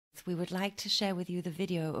next, we would like to share with you the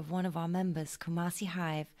video of one of our members, Kumasi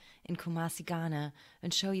Hive, in Kumasi, Ghana,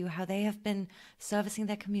 and show you how they have been servicing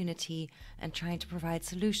their community and trying to provide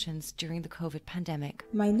solutions during the COVID pandemic.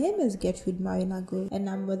 My name is Gertrude Marinago, and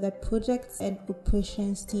I'm with the Projects and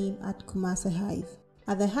Operations team at Kumasi Hive.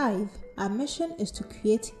 At the Hive, our mission is to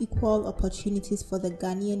create equal opportunities for the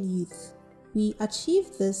Ghanaian youth. We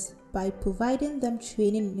achieve this by providing them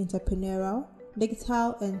training in entrepreneurial,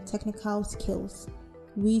 digital and technical skills.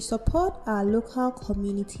 We support our local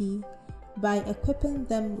community by equipping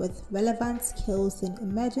them with relevant skills in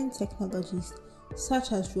emerging technologies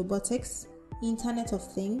such as robotics, Internet of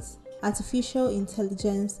Things, artificial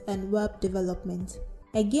intelligence and web development.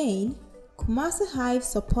 Again, Kumasi Hive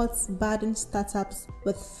supports budding startups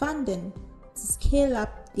with funding to scale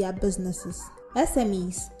up their businesses.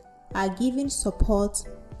 SMEs are given support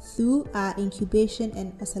through our incubation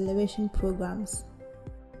and acceleration programs.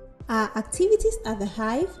 Our activities at the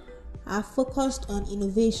Hive are focused on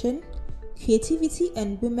innovation, creativity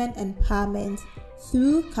and women empowerment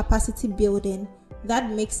through capacity building that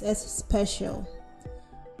makes us special.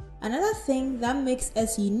 Another thing that makes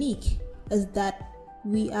us unique is that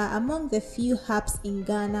we are among the few hubs in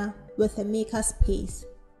Ghana with a makerspace.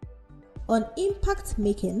 On impact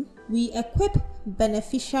making, we equip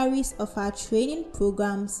beneficiaries of our training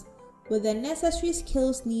programs with the necessary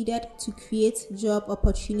skills needed to create job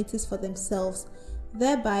opportunities for themselves,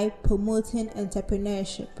 thereby promoting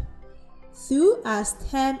entrepreneurship. Through our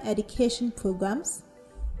STEM education programs,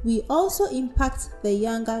 we also impact the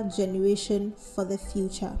younger generation for the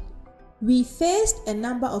future. We faced a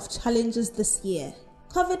number of challenges this year.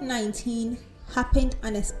 COVID-19 happened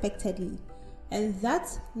unexpectedly, and that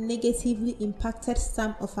negatively impacted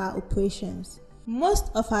some of our operations.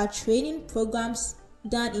 Most of our training programs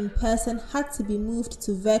done in person had to be moved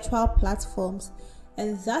to virtual platforms,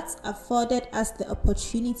 and that afforded us the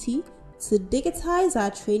opportunity to digitize our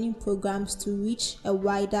training programs to reach a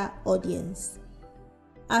wider audience.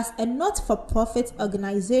 As a not-for-profit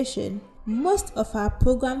organization, most of our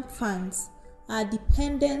program funds are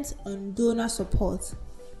dependent on donor support.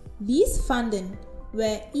 These funding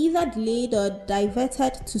were either delayed or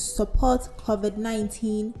diverted to support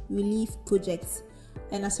COVID-19 relief projects,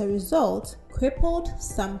 and as a result, crippled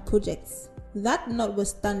some projects. That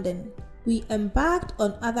notwithstanding, we embarked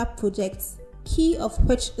on other projects, key of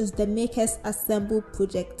which is the Makers Assemble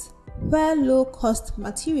project, where low-cost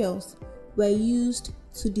materials were used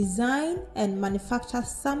to design and manufacture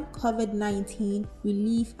some COVID-19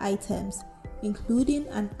 relief items, including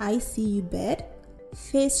an ICU bed,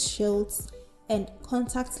 face shields, and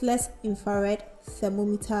contactless infrared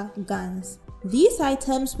thermometer guns. These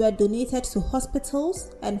items were donated to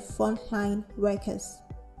hospitals and frontline workers.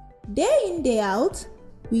 Day in, day out,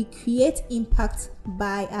 we create impact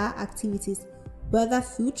by our activities, whether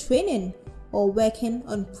through training or working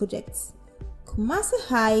on projects. Kumasi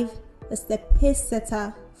Hive is the pace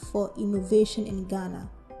setter for innovation in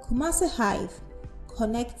Ghana. Kumasi Hive,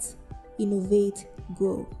 connect, innovate,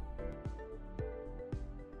 grow.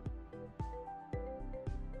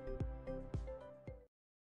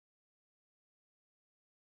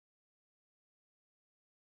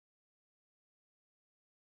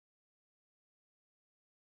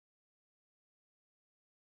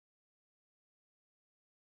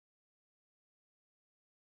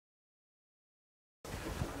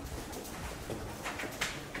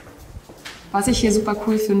 Was ich hier super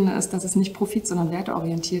cool finde, ist, dass es nicht profit-, sondern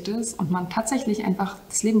werteorientiert ist und man tatsächlich einfach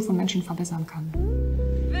das Leben von Menschen verbessern kann.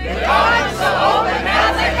 Willkommen zur Open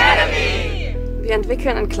Health Academy! Wir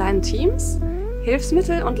entwickeln in kleinen Teams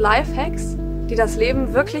Hilfsmittel und Lifehacks, die das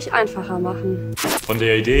Leben wirklich einfacher machen. Von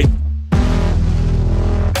der Idee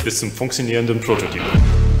bis zum funktionierenden Prototyp.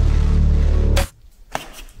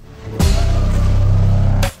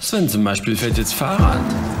 Sven zum Beispiel fährt jetzt Fahrrad.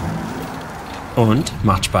 Und?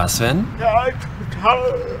 Macht Spaß, Sven? Ja,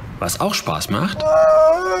 total. Was auch Spaß macht?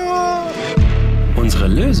 Unsere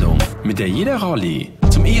Lösung, mit der jeder Rolli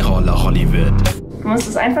zum E-Roller-Rolli wird. Du musst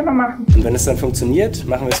es einfach mal machen. Und wenn es dann funktioniert,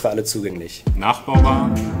 machen wir es für alle zugänglich. Nachbaubar.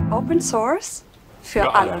 Open Source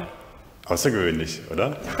für alle. Außergewöhnlich,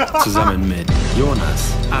 oder? Zusammen mit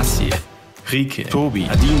Jonas, Asje, Rike, Tobi,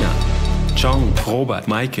 Adina, Chong, Robert,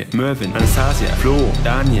 Maike, Mervin, Anastasia, Flo,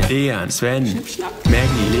 Daniel, Dejan, Sven,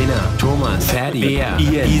 Maggie, Lena, Thomas, Ferdi, Bea,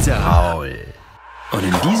 Ian, Isa, Paul. Und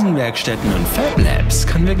in diesen Werkstätten und Fab Labs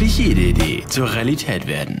kann wirklich jede Idee zur Realität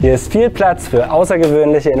werden. Hier ist viel Platz für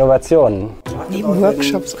außergewöhnliche Innovationen. Neben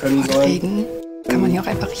Workshops und Vorträgen kann man hier auch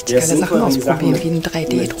einfach richtig geile Sachen ausprobieren, wie einen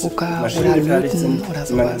 3D-Drucker oder Löten oder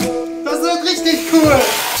sowas. Das wird richtig cool!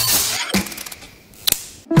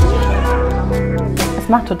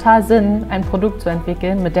 macht total Sinn, ein Produkt zu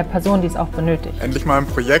entwickeln mit der Person, die es auch benötigt. Endlich mal ein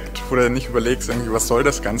Projekt, wo du nicht überlegst, irgendwie, was soll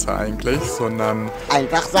das Ganze eigentlich, sondern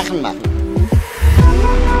einfach Sachen machen.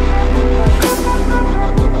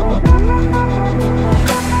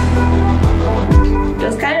 Du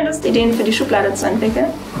hast keine Lust, Ideen für die Schublade zu entwickeln?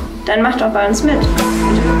 Dann mach doch bei uns mit.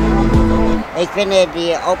 Ich finde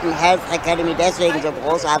die Open Health Academy deswegen so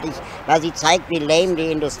großartig, weil sie zeigt, wie lame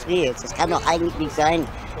die Industrie ist. Es kann doch eigentlich nicht sein,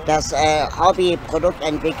 dass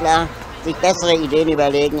Hobby-Produktentwickler sich bessere Ideen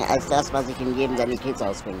überlegen, als das, was ich in jedem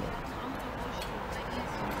Sanitätshaus finde.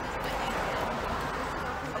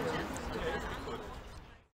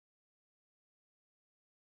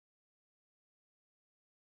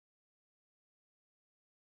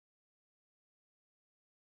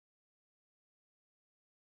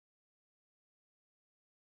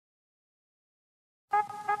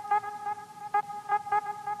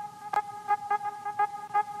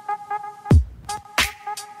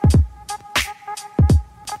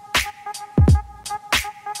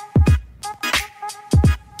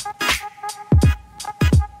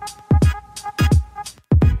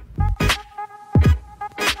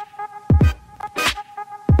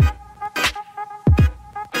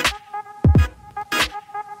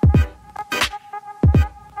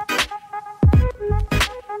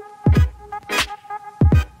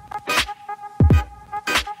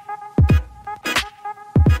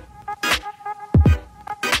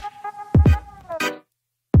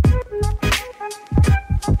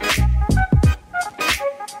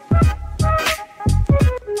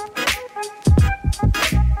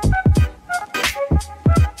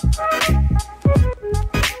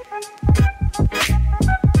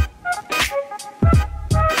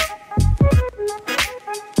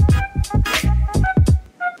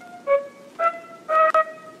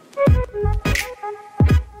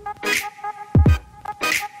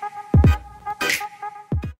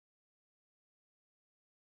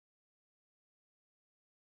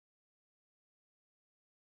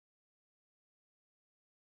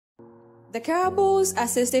 The Careables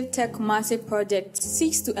Assistive Tech Kumasi project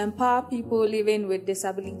seeks to empower people living with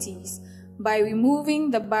disabilities by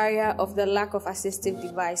removing the barrier of the lack of assistive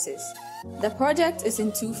devices. The project is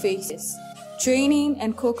in 2 phases, training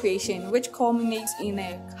and co-creation, which culminates in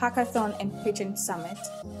a hackathon and pitching summit,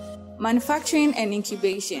 manufacturing and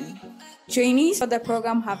incubation. Trainees for the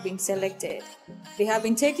program have been selected. They have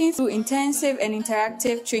been taken through intensive and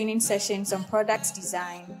interactive training sessions on product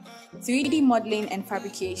design, 3D modeling and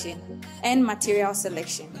fabrication, and material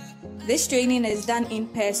selection. This training is done in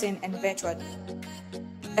person and virtually.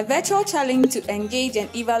 A virtual challenge to engage and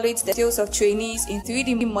evaluate the skills of trainees in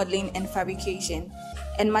 3D modeling and fabrication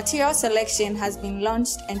and material selection has been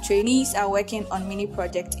launched, and trainees are working on mini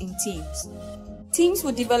projects in teams. Teams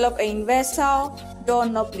will develop a universal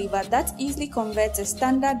doorknob lever that easily converts a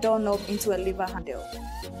standard doorknob into a lever handle.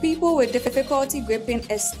 People with difficulty gripping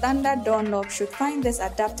a standard doorknob should find this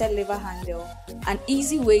adapted lever handle an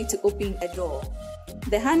easy way to open a door.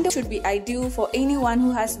 The handle should be ideal for anyone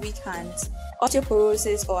who has weak hands,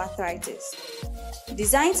 osteoporosis, or arthritis.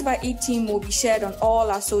 Designs by each team will be shared on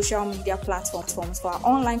all our social media platforms for our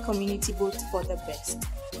online community vote for the best.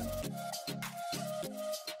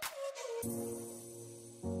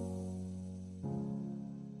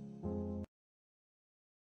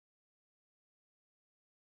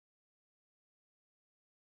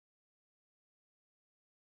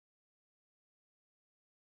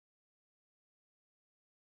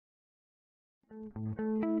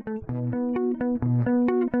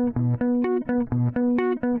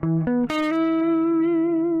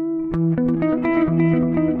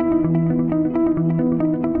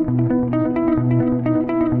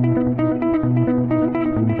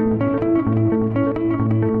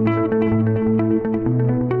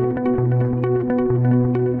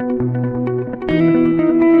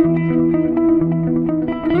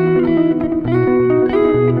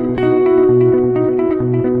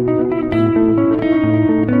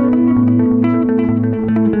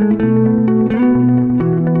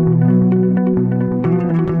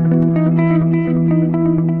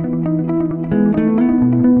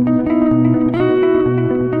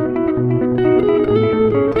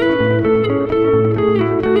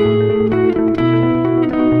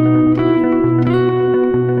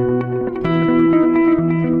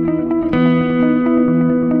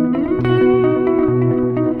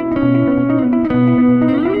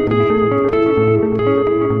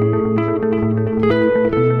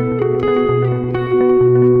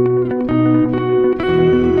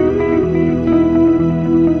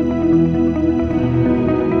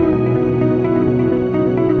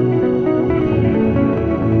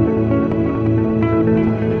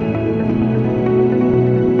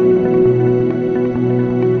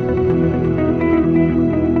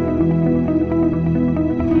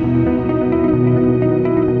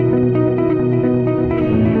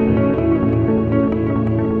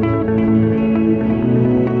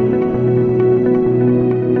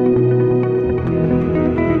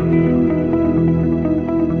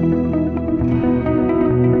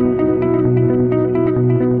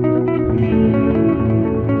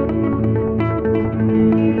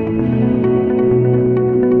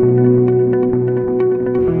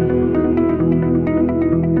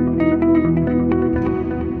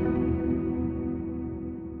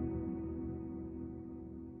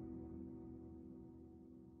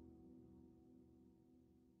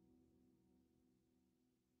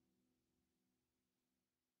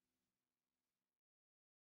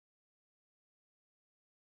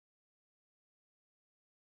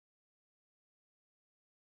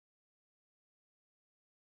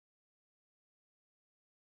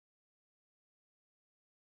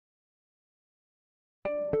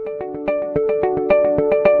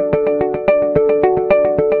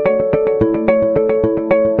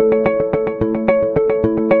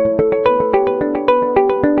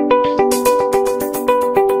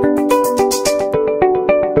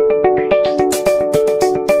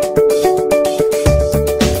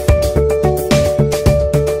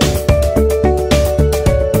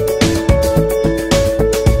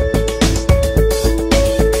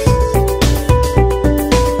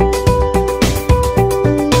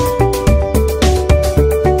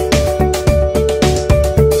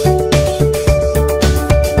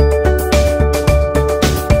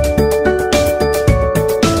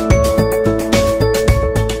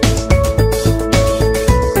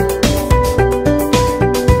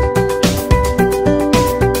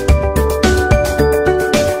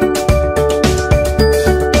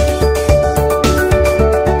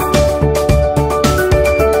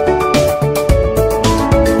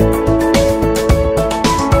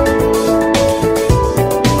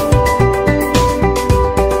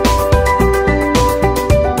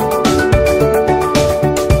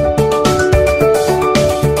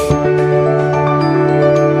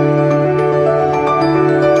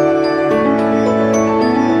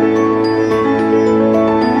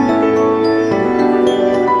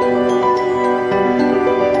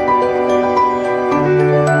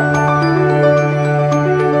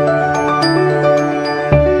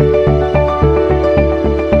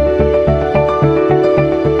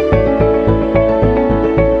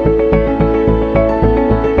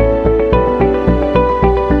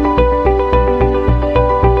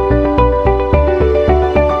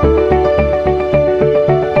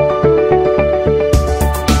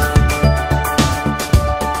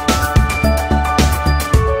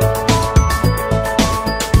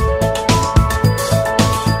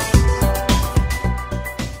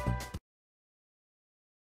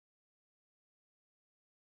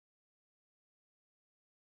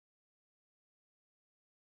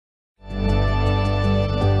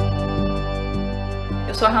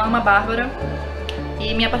 sou a Rama Bárbara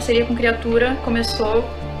e minha parceria com Criatura começou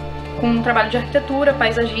com um trabalho de arquitetura,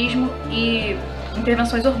 paisagismo e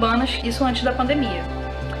intervenções urbanas, isso antes da pandemia.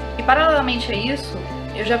 E paralelamente a isso,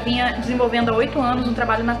 eu já vinha desenvolvendo há 8 anos um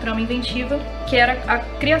trabalho na trama inventiva, que era a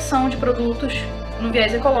criação de produtos no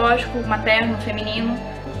viés ecológico, materno, feminino.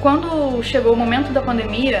 Quando chegou o momento da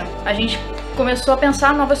pandemia, a gente começou a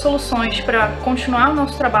pensar novas soluções para continuar o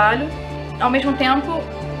nosso trabalho, ao mesmo tempo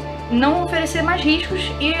não oferecer mais riscos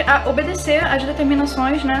e obedecer às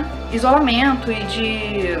determinações, né, isolamento e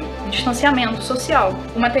de distanciamento social.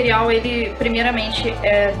 O material, ele primeiramente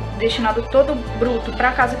é destinado todo bruto para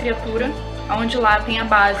a Casa Criatura, onde lá tem a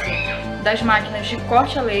base das máquinas de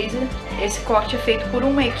corte a laser. Esse corte é feito por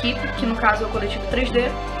uma equipe, que no caso é o coletivo 3D.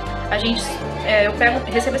 Eu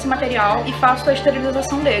recebo esse material e faço a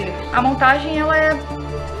esterilização dele. A montagem,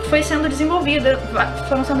 foi sendo desenvolvida,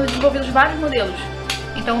 foram sendo desenvolvidos vários modelos.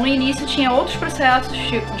 Então no início tinha outros processos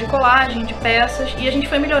de colagem, de peças, e a gente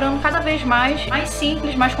foi melhorando cada vez mais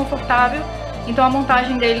simples, mais confortável. Então a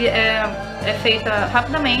montagem dele é feita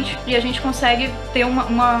rapidamente e a gente consegue ter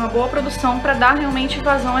uma boa produção para dar realmente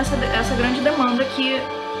vazão a essa grande demanda que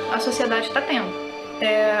a sociedade está tendo.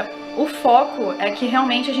 O foco é que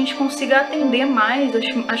realmente a gente consiga atender mais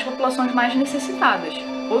as populações mais necessitadas.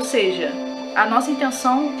 Ou seja, a nossa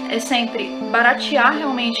intenção é sempre baratear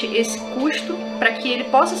realmente esse custo para que ele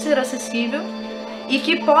possa ser acessível e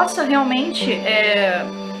que possa realmente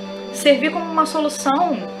servir como uma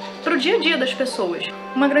solução para o dia a dia das pessoas.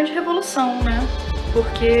 Uma grande revolução, né?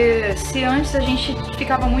 Porque se antes a gente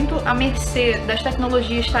ficava muito à mercê das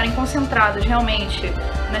tecnologias estarem concentradas realmente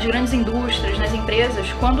nas grandes indústrias, nas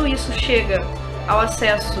empresas, quando isso chega ao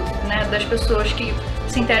acesso, né, das pessoas que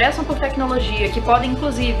se interessam por tecnologia, que podem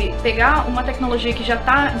inclusive pegar uma tecnologia que já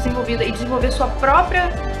está desenvolvida e desenvolver seu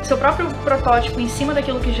próprio protótipo em cima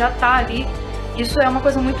daquilo que já está ali, isso é uma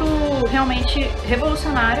coisa muito realmente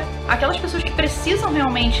revolucionária. Aquelas pessoas que precisam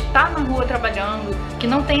realmente estar na rua trabalhando, que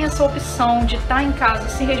não tem essa opção de estar em casa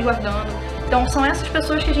se resguardando, então são essas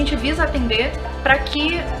pessoas que a gente visa atender para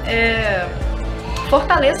que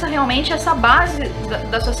fortaleça realmente essa base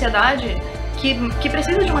da sociedade que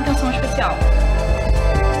precisa de uma atenção especial.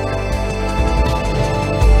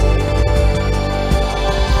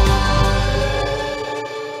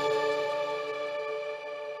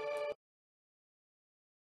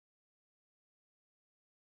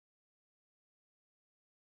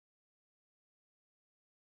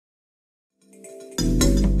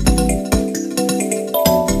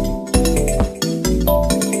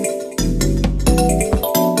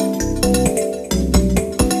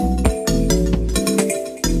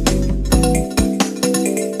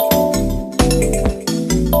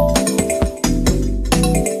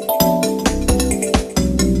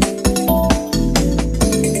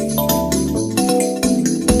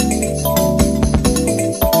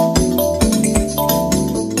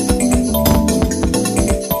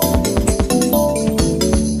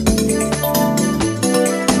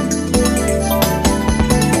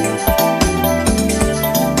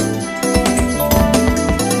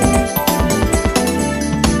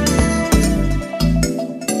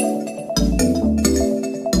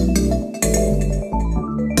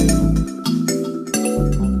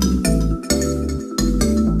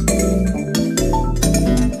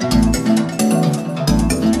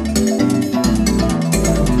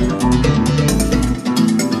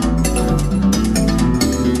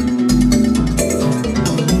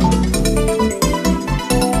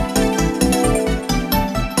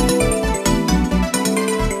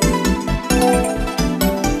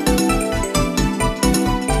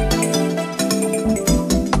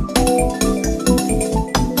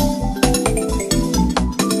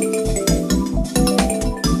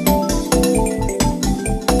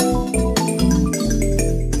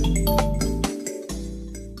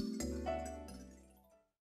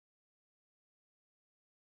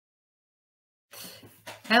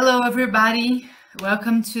 Hello, everybody.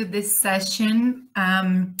 Welcome to this session.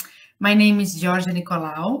 My name is Georgia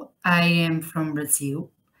Nicolau. I am from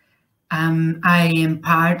Brazil. I am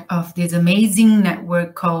part of this amazing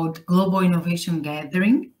network called Global Innovation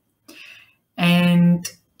Gathering. And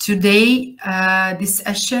today, this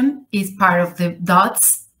session is part of the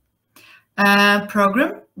DOTS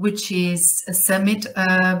program, which is a summit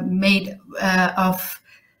made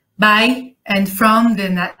by and from the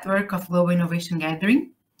network of Global Innovation Gathering.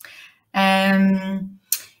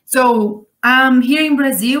 So here in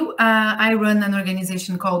Brazil, I run an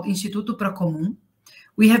organization called Instituto Procomum.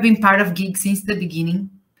 We have been part of GIG since the beginning,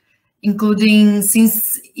 including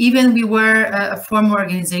since even we were a formal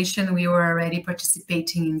organization, we were already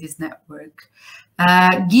participating in this network.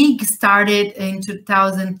 GIG started in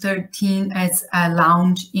 2013 as a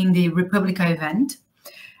lounge in the Republica event,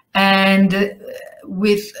 and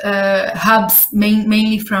with hubs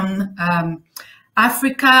mainly from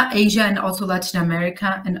Africa, Asia, and also Latin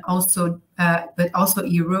America, and also but also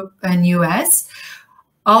Europe and US,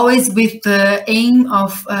 always with the aim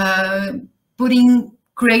of putting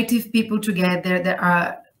creative people together that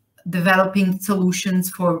are developing solutions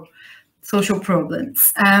for social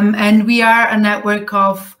problems. And we are a network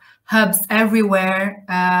of hubs everywhere,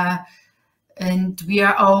 and we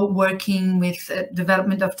are all working with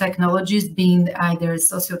development of technologies, being either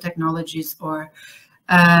socio-technologies or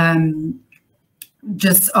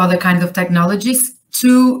just other kinds of technologies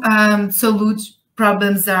to solve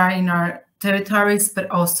problems that are in our territories, but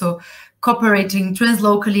also cooperating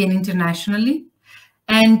translocally and internationally.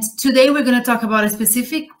 And today we're going to talk about a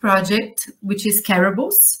specific project, which is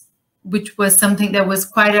Careables, which was something that was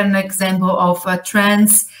quite an example of a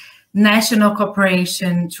transnational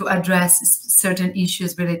cooperation to address certain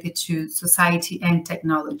issues related to society and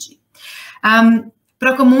technology.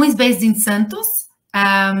 Procomum is based in Santos.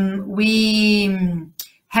 We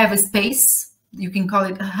have a space, you can call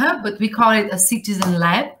it a hub, but we call it a citizen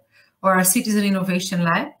lab or a citizen innovation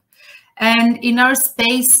lab. And in our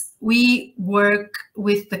space, we work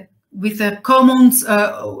with a commons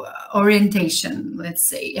orientation, let's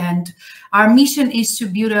say. And our mission is to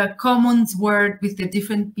build a commons world with the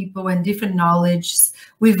different people and different knowledge.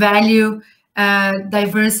 We value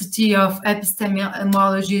diversity of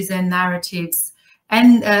epistemologies and narratives,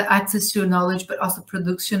 and access to knowledge, but also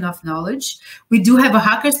production of knowledge. We do have a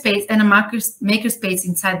hacker space and a maker space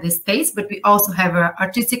inside this space, but we also have an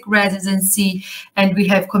artistic residency, and we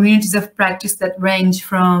have communities of practice that range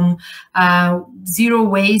from zero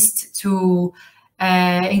waste to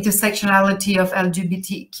intersectionality of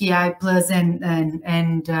LGBTQI plus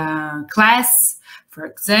and class, for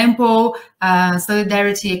example,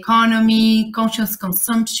 solidarity economy, conscious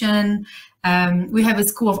consumption. We have a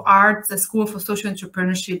school of arts, a school for social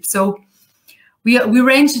entrepreneurship. So we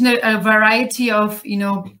range in a variety of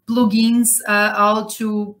plugins, all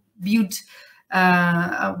to build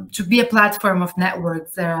to be a platform of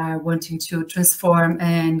networks that are wanting to transform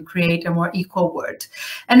and create a more equal world.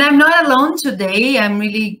 And I'm not alone today. I'm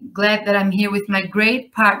really glad that I'm here with my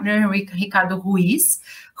great partner, Ricardo Ruiz.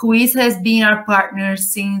 Ruiz has been our partner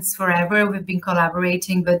since forever. We've been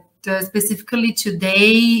collaborating, but specifically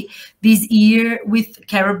today, this year, with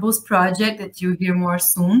Careables project that you'll hear more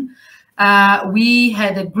soon. We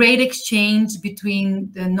had a great exchange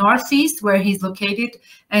between the Northeast, where he's located,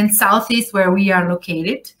 and Southeast, where we are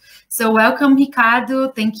located. So welcome, Ricardo.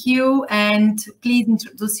 Thank you. And please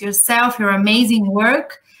introduce yourself, your amazing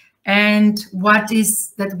work, and what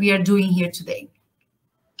is that we are doing here today.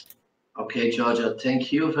 Okay, Georgia,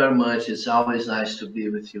 thank you very much. It's always nice to be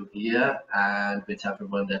with you here and with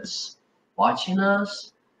everyone that's watching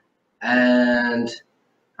us. And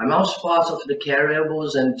I'm also part of the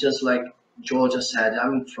Careables, and just like Georgia said,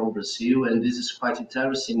 I'm from Brazil, and this is quite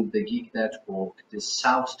interesting, the GIG network, the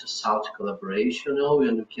south-to-south collaboration,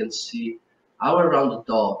 and you can see our round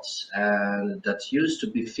dots, and that used to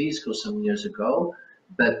be physical some years ago,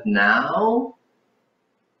 but now,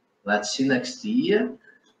 let's see next year,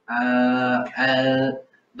 and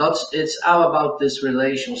it's all about this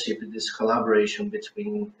relationship, this collaboration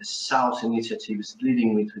between the South initiatives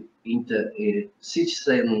leading with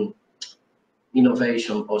citizen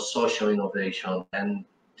innovation or social innovation, and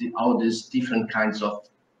all these different kinds of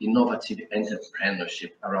innovative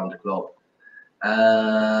entrepreneurship around the globe.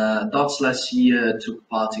 DOTS last year took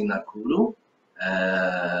part in Nakuru,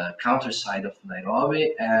 countryside of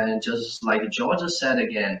Nairobi, and just like Georgia said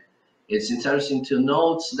again, it's interesting to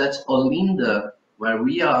note that Olinda, where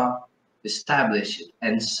we are established,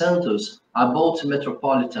 and Santos are both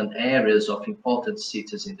metropolitan areas of important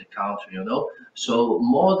cities in the country, So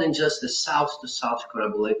more than just the south-to-south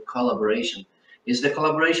collaboration, is the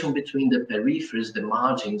collaboration between the peripheries, the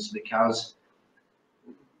margins, because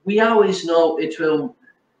we always know it will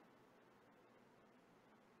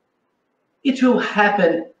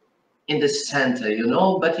happen in the center,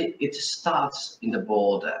 but it starts in the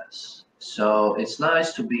borders. So it's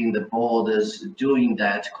nice to be in the borders, doing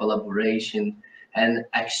that collaboration and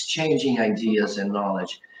exchanging ideas and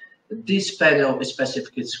knowledge. This panel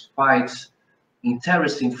specifically is quite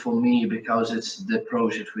interesting for me because it's the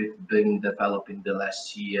project we've been developing the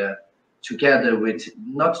last year together with,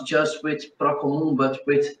 not just with Procomum, but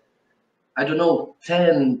with, I don't know,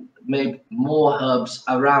 10, maybe more hubs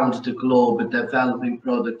around the globe developing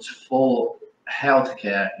products for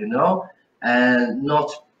healthcare, and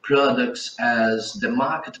not products as the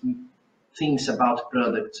market things about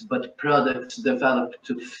products, but products developed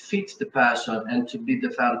to fit the person and to be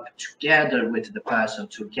developed together with the person,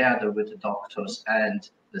 together with the doctors and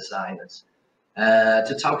designers.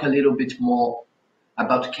 To talk a little bit more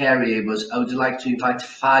about Careables, I would like to invite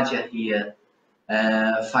Fadia here.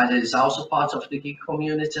 Fadia is also part of the geek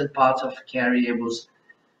community and part of Careables.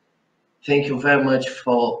 Thank you very much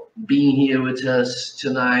for being here with us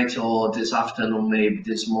tonight, or this afternoon, maybe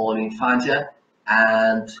this morning, Fadia.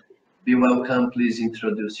 And be welcome. Please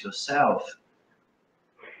introduce yourself.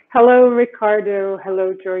 Hello, Ricardo.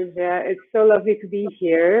 Hello, Georgia. It's so lovely to be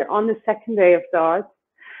here on the second day of DOT.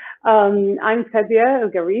 I'm Fadia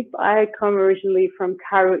Elgharib. I come originally from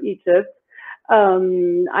Cairo, Egypt.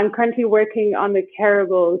 I'm currently working on the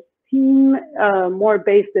Careables team, more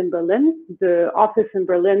based in Berlin, the office in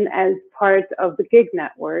Berlin, as part of the gig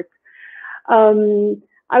network.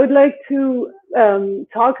 I would like to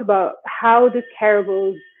talk about how the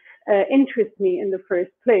Careables interest me in the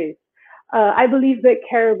first place. I believe that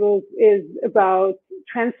Careables is about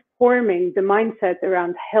transforming the mindset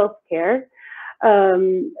around healthcare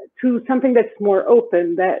to something that's more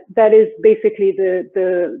open. That is basically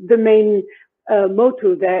the main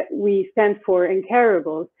motto that we stand for in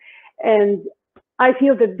Careables. And I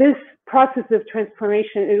feel that this process of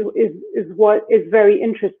transformation is what is very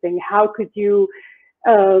interesting. How could you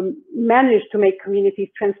manage to make communities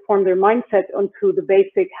transform their mindset onto the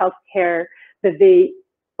basic healthcare that they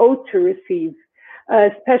ought to receive,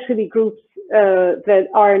 especially groups that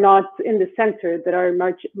are not in the center, that are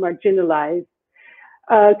marginalized.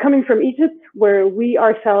 Coming from Egypt, where we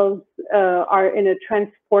ourselves are in a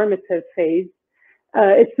transformative phase,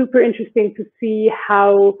 it's super interesting to see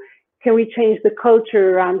how can we change the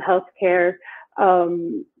culture around healthcare.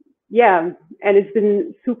 Yeah, and it's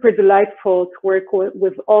been super delightful to work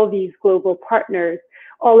with all these global partners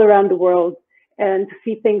all around the world and to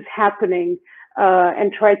see things happening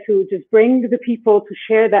and try to just bring the people to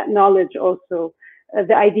share that knowledge also.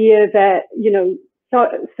 The idea that, you know,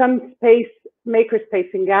 some makerspace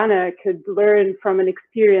in Ghana could learn from an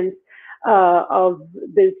experience of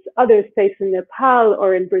this other space in Nepal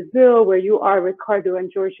or in Brazil, where you are, Ricardo, and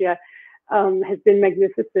Georgia, has been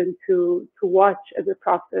magnificent to watch as a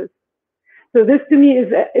process. So this to me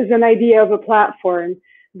is an idea of a platform.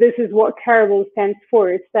 This is what Careables stands for.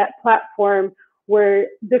 It's that platform where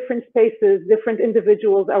different spaces, different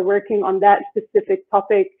individuals are working on that specific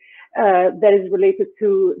topic that is related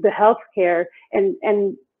to the healthcare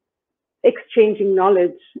and exchanging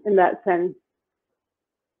knowledge in that sense.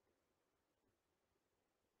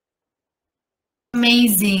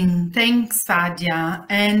 Amazing, thanks, Fadia.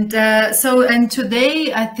 And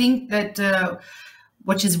today I think that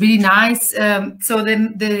which is really nice. So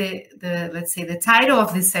let's say the title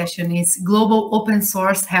of this session is Global Open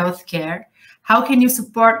Source Healthcare. How can you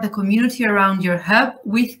support the community around your hub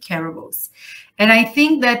with Careables? And I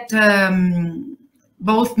think that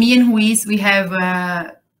both me and Ruiz, we have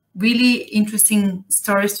really interesting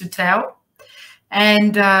stories to tell,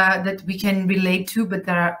 and that we can relate to, but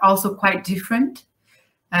that are also quite different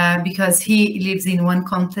because he lives in one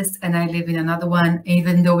context and I live in another one.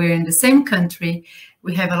 Even though we're in the same country,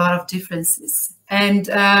 we have a lot of differences. And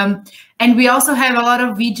we also have a lot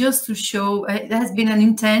of videos to show. It has been an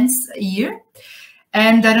intense year.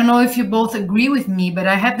 And I don't know if you both agree with me, but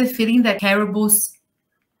I have the feeling that Careables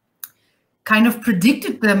kind of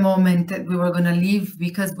predicted the moment that we were going to leave,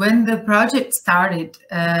 because when the project started,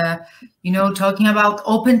 you know, talking about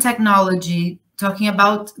open technology, talking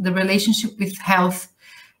about the relationship with health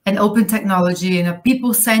and open technology and a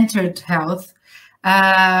people-centered health,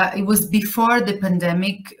 it was before the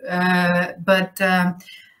pandemic, but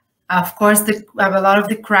of course, a lot of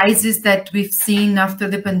the crises that we've seen after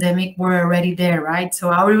the pandemic were already there, right?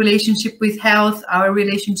 So our relationship with health, our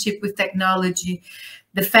relationship with technology,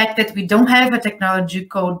 the fact that we don't have a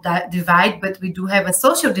technological divide, but we do have a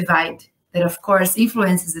social divide that, of course,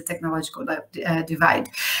 influences the technological divide.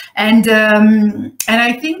 And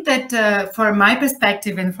I think that for my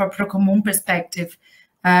perspective and for Procommun perspective,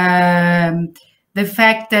 the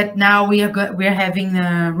fact that now we're having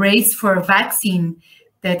a race for a vaccine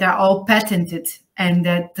that are all patented, and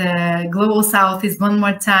that Global South is one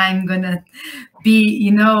more time gonna be,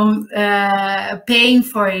 you know, paying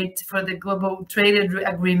for it, for the global trade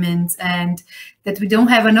agreements, and that we don't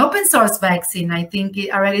have an open source vaccine. I think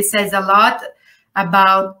it already says a lot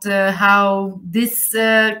about how this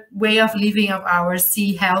way of living of ours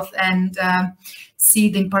see health and see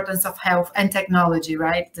the importance of health and technology,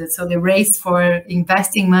 right? So the race for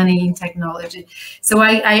investing money in technology. So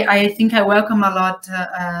I think I welcome a lot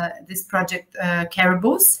this project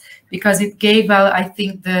Careables, because it gave, I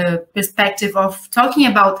think, the perspective of talking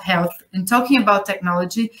about health and talking about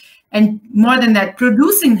technology, and more than that,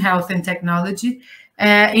 producing health and technology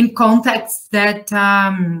in contexts that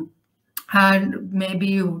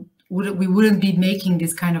maybe we wouldn't be making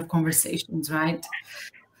these kind of conversations, right?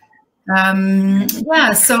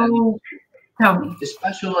 Yeah, so tell me.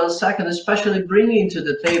 Especially bringing to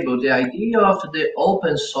the table the idea of the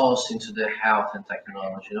open source into the health and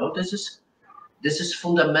technology. You know, this is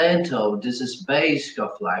fundamental. This is basic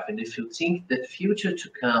of life. And if you think the future to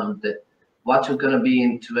come, that what we're going to be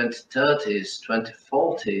in 2030s,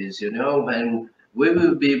 2040s, you know, when we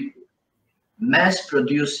will be mass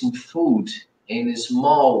producing food in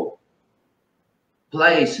small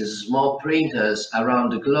places, small printers around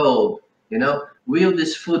the globe, you know, will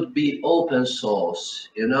this food be open source?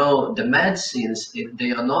 You know, the medicines, if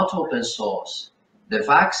they are not open source, the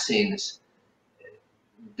vaccines,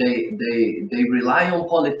 they rely on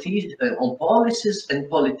policies and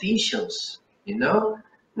politicians, you know,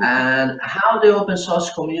 and how the open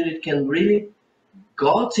source community can really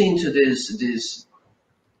got into this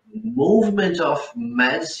movement of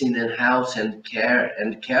medicine and health and care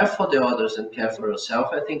for the others and care for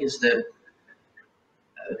yourself, I think is the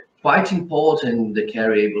quite important, the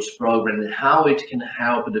Careables program, and how it can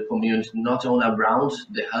help the community not only around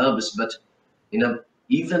the hubs, but in an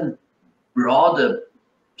even broader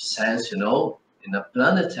sense, you know, in a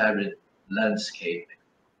planetary landscape.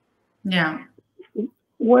 Yeah.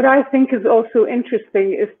 What I think is also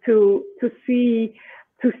interesting is to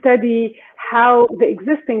study how the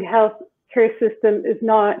existing healthcare system is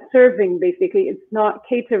not serving, basically, it's not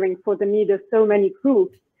catering for the need of so many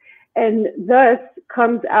groups. And thus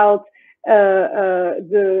comes out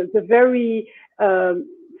the very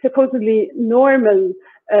supposedly normal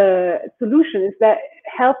solution is that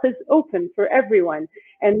health is open for everyone.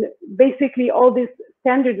 And basically all this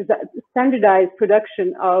standardized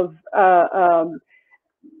production of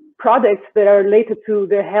products that are related to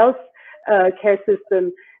the health care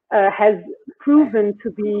system has proven to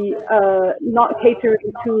be not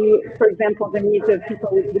catering to, for example, the needs of people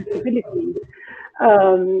with disabilities.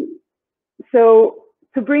 So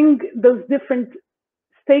to bring those different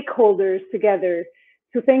stakeholders together,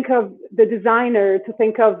 to think of the designer, to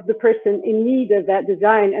think of the person in need of that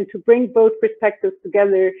design, and to bring both perspectives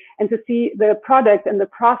together and to see the product and the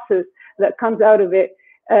process that comes out of it,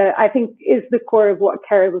 I think is the core of what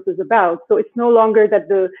Careables is about. So it's no longer that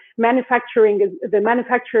the manufacturer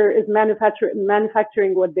is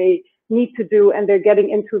manufacturing what they need to do, and they're getting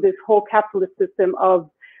into this whole capitalist system of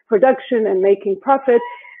production and making profit,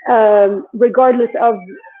 regardless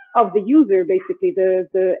of the user, basically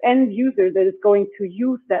the end user that is going to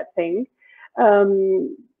use that thing.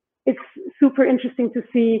 It's super interesting to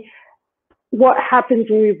see what happens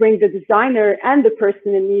when we bring the designer and the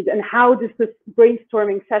person in need, and how does this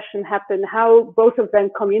brainstorming session happen, how both of them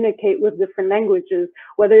communicate with different languages,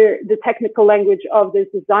 whether the technical language of this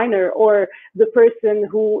designer or the person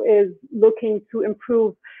who is looking to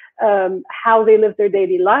improve how they live their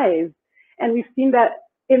daily lives. And we've seen that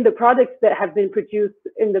in the products that have been produced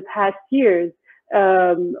in the past years,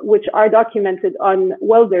 which are documented on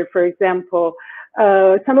Welder, for example.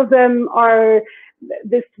 Some of them are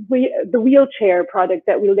the wheelchair product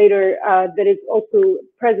that we later, that is also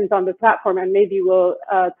present on the platform, and maybe we'll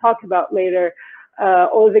talk about later,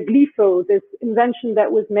 or the glypho, this invention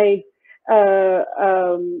that was made,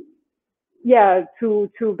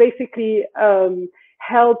 to basically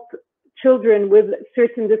help children with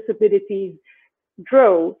certain disabilities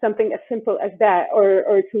grow, something as simple as that,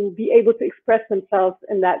 or to be able to express themselves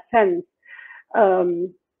in that sense.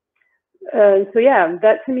 So yeah,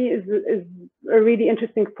 that to me is a really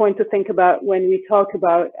interesting point to think about when we talk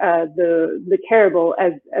about the Careable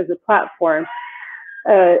as a platform.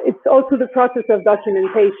 It's also the process of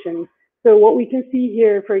documentation. So what we can see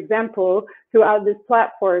here, for example, throughout this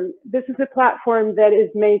platform, this is a platform that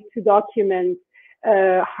is made to document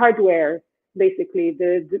hardware, basically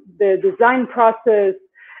the design process,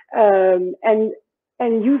 and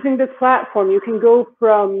using this platform, you can go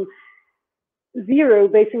from zero,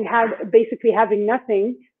 basically having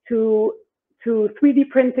nothing, to 3D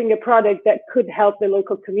printing a product that could help the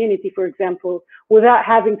local community, for example, without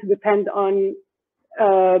having to depend on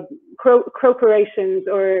corporations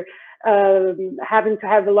or having to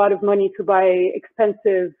have a lot of money to buy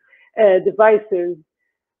expensive devices.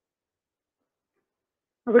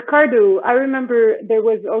 Ricardo, I remember there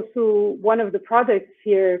was also one of the products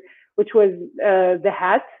here, which was the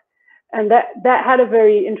hat. And that had a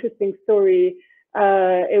very interesting story.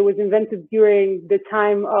 It was invented during the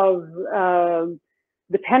time of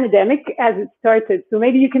the pandemic as it started. So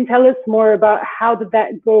maybe you can tell us more about how did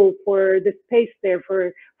that go for the space there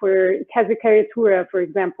for Casa Creatura, for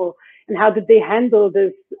example, and how did they handle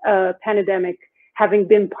this pandemic, having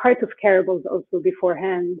been part of Careables also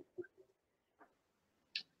beforehand?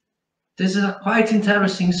 This is a quite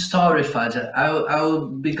interesting story, Fadia. I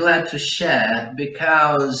would be glad to share,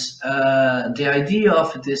 because the idea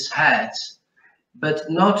of these hats, but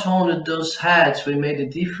not only those hats, we made a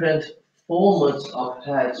different formats of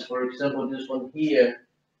hats. For example, this one here,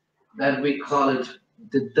 that we call it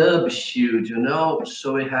the dub shield, you know.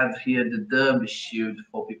 So we have here the dub shield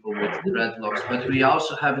for people with dreadlocks, but we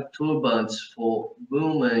also have turbans for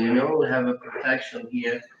women, you know. We have a protection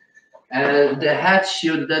here. And the hat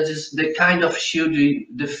shield, that is the kind of shield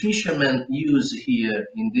the fishermen use here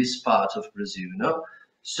in this part of Brazil, you know.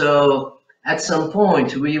 So at some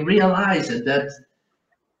point we realized that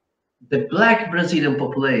the Black Brazilian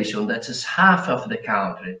population, that is half of the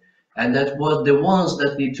country, and that was the ones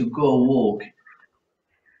that need to go work,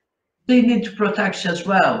 they need to protect as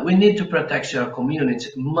well. We need to protect our community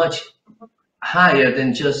much higher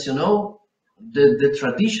than just, you know, the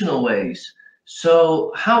traditional ways.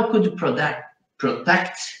 So how could you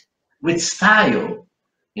protect with style,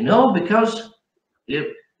 you know? Because if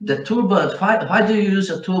the turban, why do you use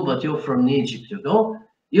a turban? You're from Egypt, you know?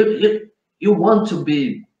 You want to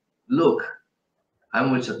be, look,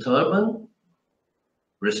 I'm with a turban,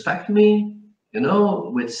 respect me, you know,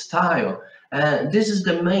 with style. This is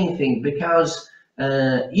the main thing, because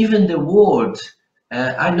even the word,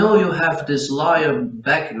 I know you have this lawyer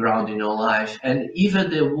background in your life, and even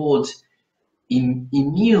the word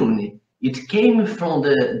immune, it came from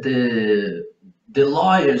the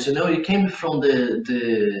lawyers, you know, it came from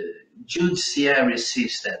the judiciary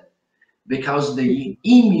system, because the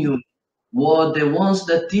immune were the ones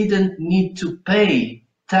that didn't need to pay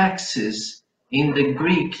taxes in the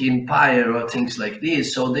Greek Empire or things like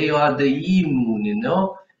this. So they are the immune, you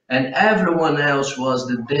know, and everyone else was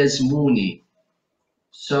the desmuni.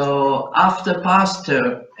 So after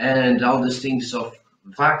Pasteur and all these things of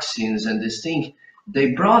vaccines and this thing,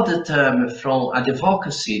 they brought the term from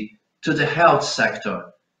advocacy to the health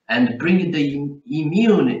sector and bring the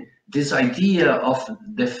immune, this idea of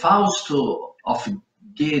the Fausto of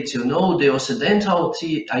Goethe, you know, the Occidental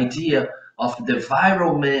idea of the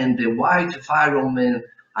viral man, the white viral man,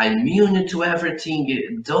 immune to everything,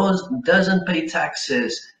 it doesn't pay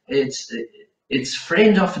taxes, it's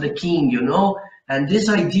friend of the king, you know. And this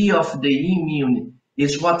idea of the immune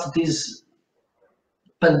is what this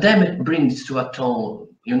pandemic brings to a tone,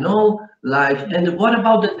 you know, like. And what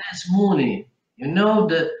about the testimony? You know,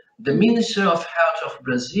 the Minister of Health of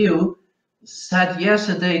Brazil said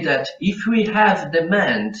yesterday that if we have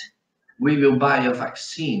demand, we will buy a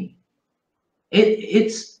vaccine.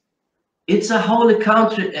 It's a whole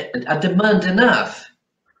country, a demand enough,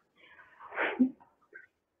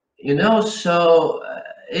 you know. So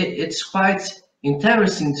it's quite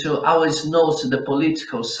interesting to always note the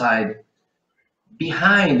political side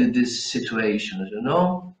behind this situation, you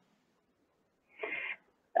know.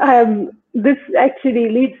 This actually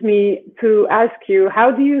leads me to ask you, how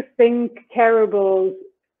do you think Careables,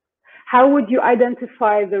 how would you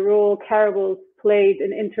identify the role Careables played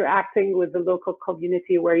in interacting with the local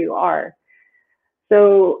community where you are?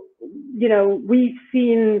 So, you know, we've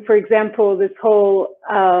seen, for example, this whole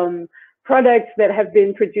products that have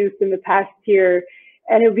been produced in the past year,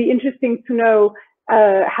 and it would be interesting to know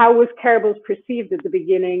how was Careables perceived at the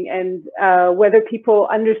beginning, and whether people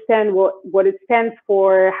understand what it stands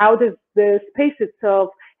for. How does the space itself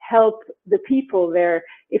help the people there,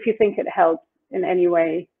 if you think it helps in any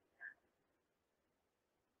way?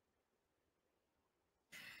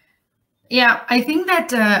 Yeah, I think that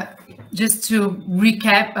just to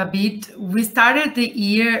recap a bit, we started the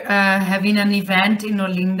year having an event in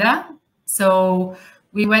Olinda. So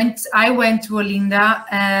I went to Olinda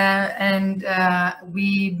and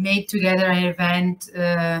we made together an event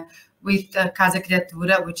with Casa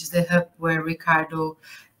Creatura, which is the hub where Ricardo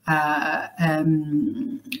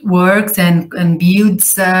works and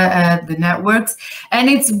builds the networks. And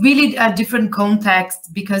it's really a different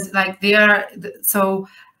context, because like they are so.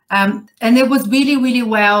 And it was really, really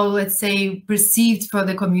well, let's say, perceived for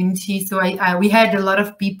the community. So we had a lot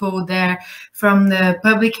of people there from the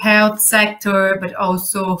public health sector, but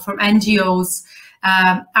also from NGOs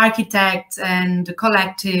architects and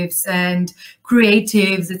collectives and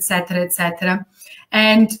creatives, etc., etc.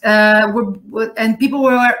 And people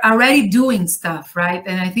were already doing stuff, right?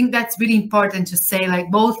 And I think that's really important to say, like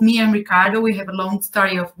both me and Ricardo, we have a long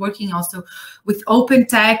story of working also with open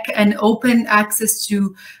tech and open access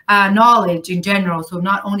to knowledge in general. So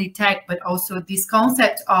not only tech, but also this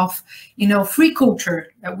concept of, you know, free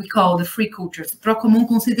culture that we call the free culture. So Procomum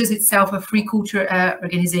considers itself a free culture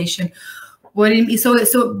organization. When we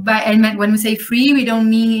say free, we don't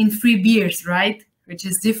mean free beers, right? Which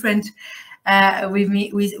is different. We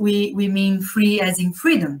mean free as in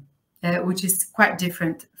freedom, which is quite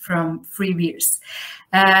different from free beers,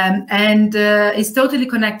 and it's totally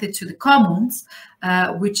connected to the commons,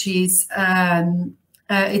 which is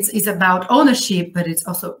it's about ownership, but it's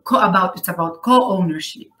also about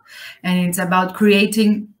co-ownership, and it's about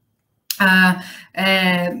creating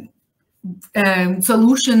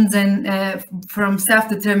solutions and from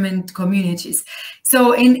self-determined communities.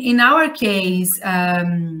 So in our case,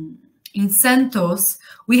 in Santos,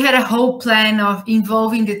 we had a whole plan of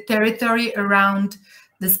involving the territory around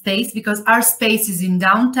the space, because our space is in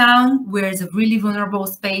downtown, where it's a really vulnerable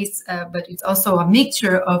space, but it's also a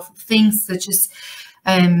mixture of things such as,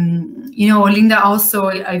 you know, Olinda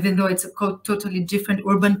also, even though it's a totally different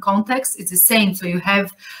urban context, it's the same. So you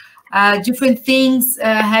have different things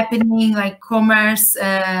happening, like commerce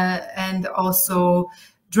and also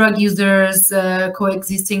drug users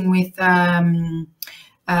coexisting with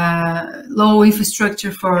low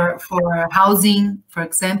infrastructure for housing, for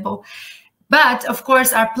example. But of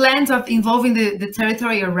course, our plans of involving the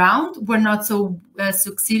territory around were not so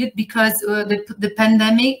succeeded, because the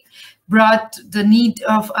pandemic brought the need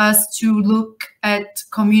of us to look at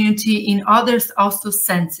community in others also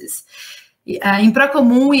senses. In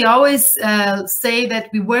Procomum, we always say that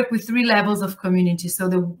we work with 3 levels of community. So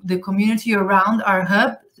the community around our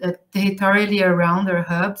hub, territorially around our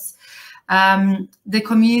hubs, the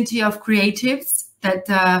community of creatives that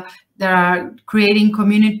are creating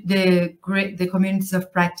the communities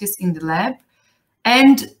of practice in the lab,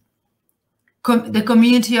 and the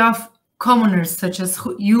community of commoners such as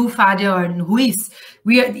you, Fadia, and Ruiz.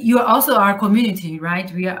 You are also our community,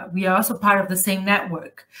 right? We are also part of the same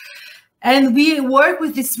network, and we work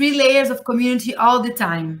with these 3 layers of community all the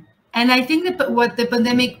time. And I think that what the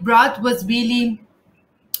pandemic brought was really,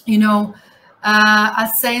 you know, a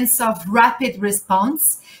sense of rapid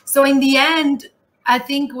response. So in the end, I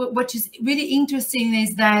think what is really interesting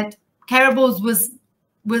is that Careables was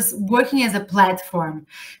working as a platform.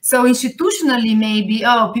 So institutionally, maybe,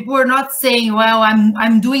 people are not saying, well,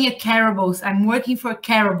 I'm doing a Careables, I'm working for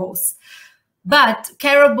Careables. But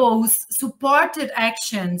Careables supported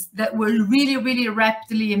actions that were really, really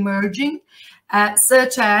rapidly emerging,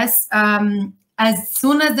 such as soon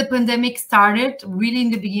as the pandemic started, really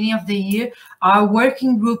in the beginning of the year, our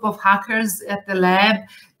working group of hackers at the lab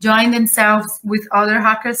joined themselves with other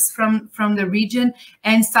hackers from the region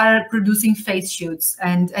and started producing face shields,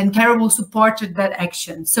 and Careables supported that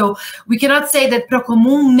action. So we cannot say that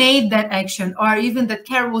Procomum made that action, or even that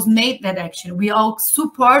Careables made that action. We all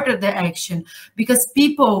supported the action because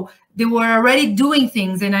people, they were already doing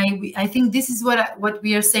things. And I think this is what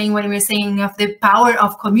we are saying when we're saying of the power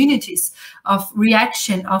of communities, of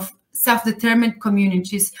reaction, of self-determined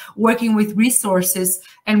communities working with resources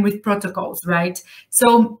and with protocols, right?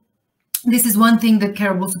 So this is one thing that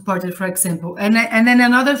Careables supported, for example. And then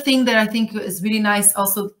another thing that I think is really nice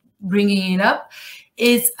also bringing it up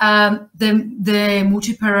is the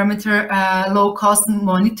multi-parameter low-cost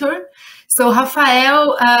monitor. So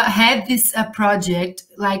Rafael had this project,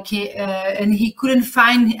 like, and he couldn't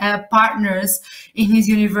find partners in his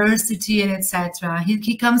university and etc.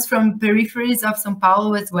 He comes from peripheries of São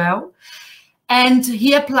Paulo as well, and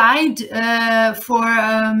he applied for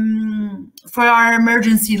our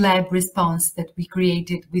emergency lab response that we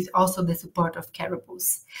created with also the support of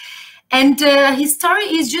Careables. And his story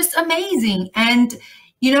is just amazing. And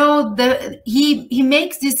you know, he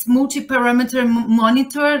makes this multi-parameter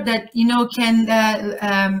monitor that, you know, can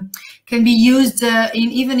be used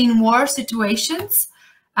even in war situations,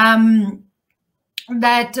 that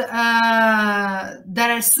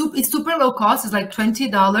are super low cost. It's like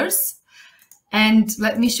 $20. And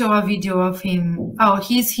let me show a video of him. Oh,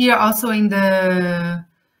 he's here also in the.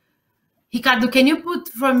 Ricardo, can you put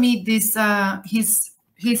for me this? He's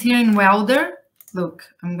here in Welder. Look,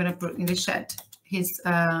 I'm gonna put in the chat his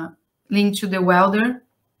link to the welder,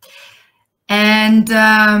 and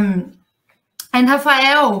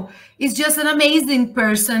Rafael is just an amazing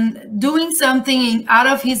person doing something out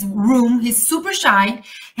of his room. He's super shy,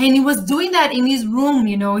 and he was doing that in his room.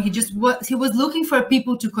 You know, he was looking for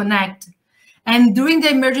people to connect, And during the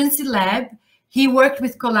emergency lab, he worked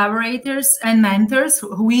with collaborators and mentors.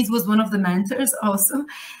 Ruiz was one of the mentors also.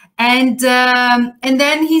 And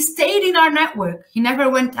then he stayed in our network. He never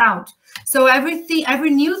went out. So every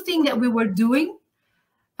new thing that we were doing,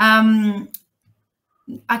 I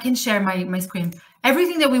can share my screen.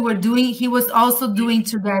 Everything that we were doing, he was also doing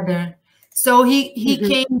together. So he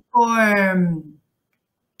came for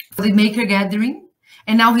the Maker Gathering,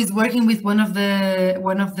 and now he's working with one of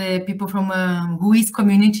the people from Ruiz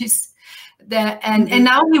communities. And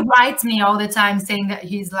now he writes me all the time saying that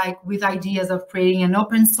he's like with ideas of creating an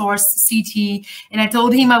open source CT. And I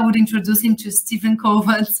told him I would introduce him to Stephen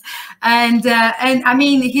Kovats. And I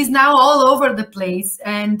mean, he's now all over the place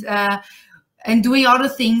and doing other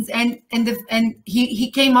things. And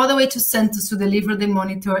he came all the way to Santos to deliver the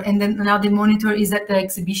monitor. And then now the monitor is at the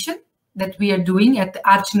exhibition that we are doing at the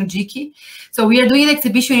Arte no Dique. So we are doing an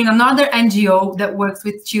exhibition in another NGO that works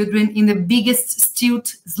with children in the biggest stilt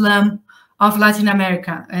slum of Latin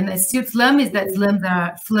America. And a stilt slum is that slums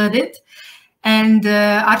are flooded. And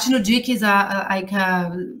Arte no Dique is a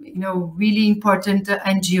really important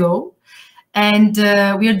NGO. And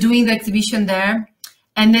we are doing the exhibition there.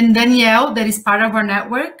 And then Danielle, that is part of our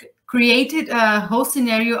network, created a whole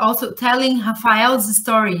scenario also telling Rafael's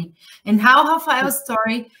story and how Rafael's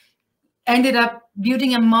story ended up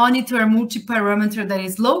building a monitor, multi-parameter that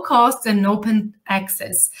is low cost and open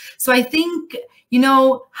access. So I think,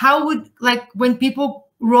 how would, like, when people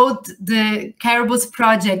wrote the Careables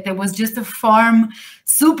project, that was just a form,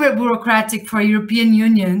 super bureaucratic for European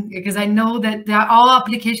Union, because I know that all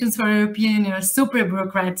applications for European Union are super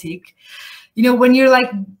bureaucratic. When you're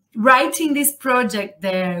like writing this project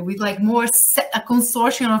there with like a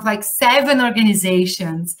consortium of like 7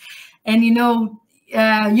 organizations and,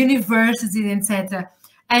 universities, etc.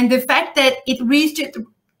 And the fact that it reached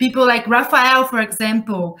people like Rafael, for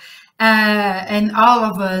example, and all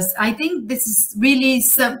of us, I think this is really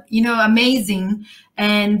amazing.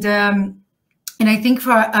 And I think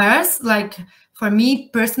for us, like for me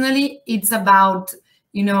personally, it's about,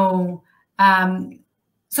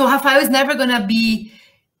 so Rafael is never gonna be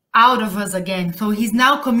out of us again. So he's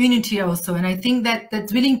now community also. And I think that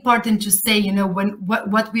that's really important to say,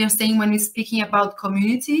 what we are saying when we're speaking about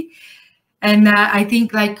community. And I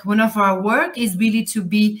think like one of our work is really to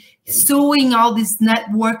be sewing all these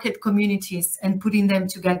networked communities and putting them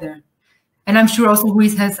together. And I'm sure also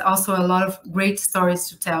Ruiz has also a lot of great stories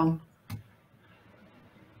to tell.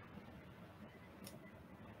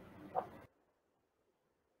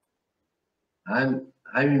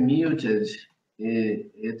 I'm muted.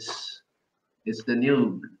 It's the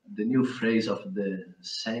new phrase of the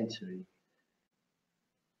century.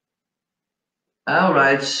 All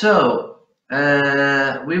right, so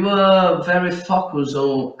we were very focused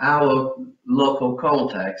on our local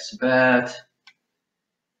context, but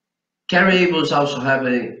Careables also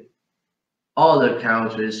having other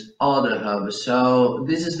countries, other hubs. So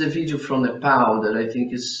this is the video from Nepal that I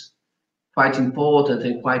think is quite important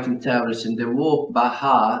and quite interesting. The work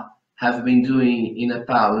Baha have been doing in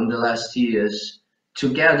Nepal in the last years,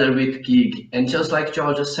 together with GIG, and just like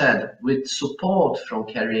Georgia said, with support from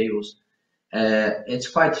Careables, it's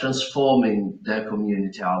quite transforming their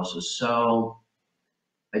community also. So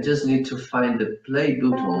I just need to find the play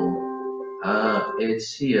button.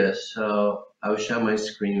 It's here, so I'll share my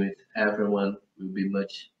screen with everyone. It will be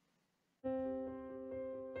much.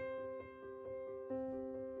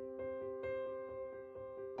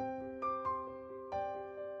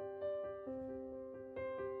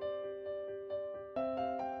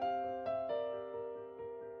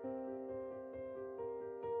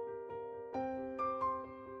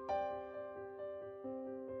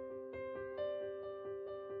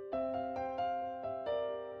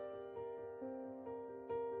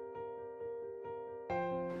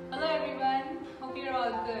 Hello everyone, hope you're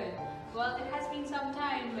all good. Well, it has been some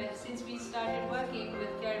time since we started working with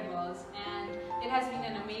Careables, and it has been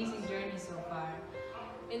an amazing journey so far.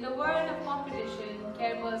 In the world of competition,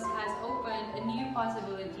 Careables has opened a new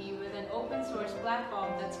possibility with an open source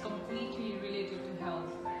platform that's completely related to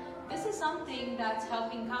health. This is something that's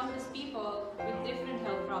helping countless people with different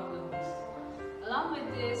health problems. Along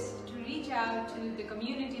with this, to reach out to the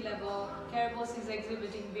community level, Careables is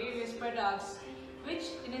exhibiting various products,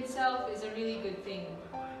 which in itself is a really good thing.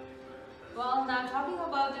 Well, now talking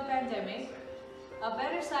about the pandemic, a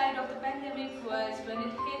better side of the pandemic was when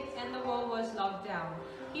it hit and the world was locked down.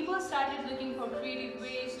 People started looking for creative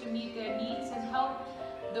ways to meet their needs and help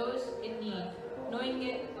those in need.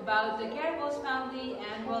 Knowing about the Careables family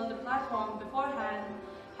and well, the platform beforehand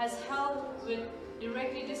has helped with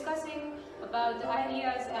directly discussing about the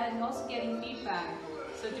ideas and also getting feedback.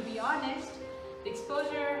 So to be honest, The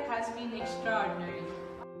exposure has been extraordinary.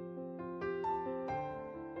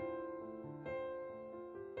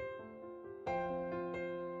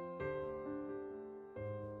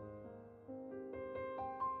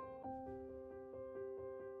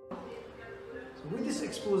 With this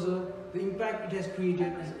exposure, the impact it has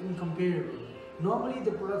created is incomparable. Normally,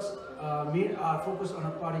 the products made are focused on a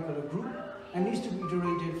particular group and needs to be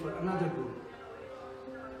iterated for another group.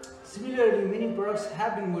 Similarly, many products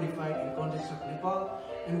have been modified in context of Nepal,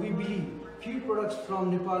 and we believe few products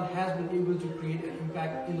from Nepal has been able to create an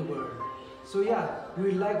impact in the world. So yeah, we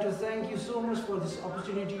would like to thank you so much for this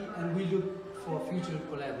opportunity, and we look for future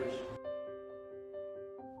collaboration.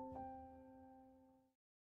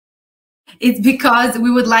 It's because we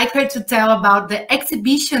would like her to tell about the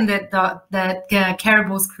exhibition that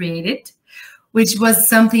Careables created, which was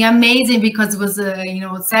something amazing because it was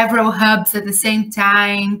several hubs at the same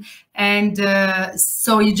time, and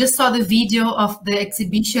so you just saw the video of the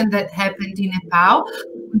exhibition that happened in Nepal,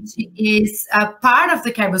 which is a part of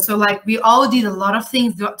the Careables. So like we all did a lot of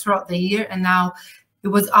things throughout the year, and now it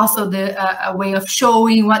was also a way of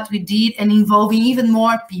showing what we did and involving even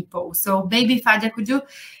more people. So maybe Fadia, could you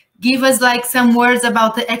give us like some words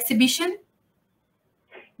about the exhibition?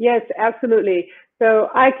 Yes, absolutely.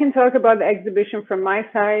 So I can talk about the exhibition from my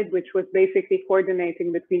side, which was basically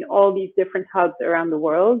coordinating between all these different hubs around the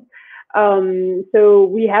world. So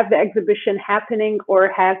we have the exhibition happening or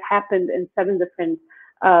has happened in 7 different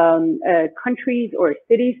countries or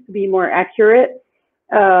cities, to be more accurate.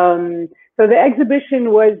 So the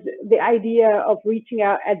exhibition was the idea of reaching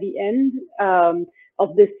out at the end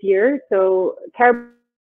of this year. So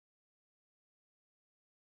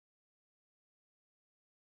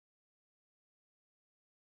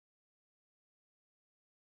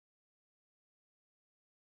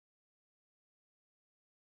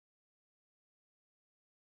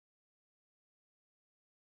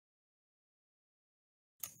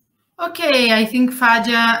Okay, I think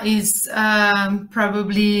Fadia is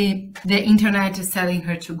probably the internet is telling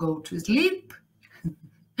her to go to sleep.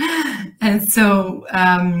 And so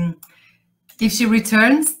if she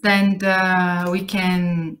returns, then we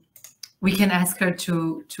can ask her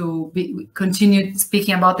to continue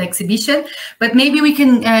speaking about the exhibition. But maybe we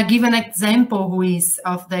can give an example, Ruiz,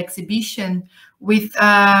 of the exhibition with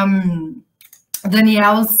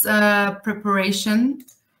Danielle's preparation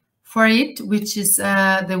for it, which is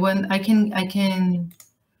the one I can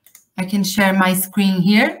share my screen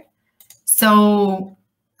here. So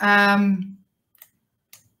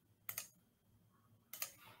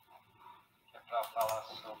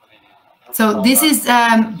so this is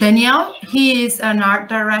Daniel. He is an art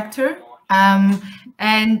director and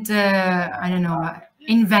I don't know,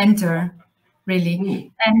 inventor, really.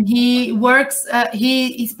 And he works.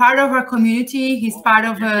 He is part of our community. He's part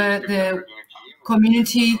of the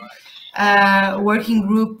community working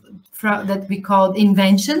group that we called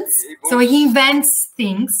Inventions. So he invents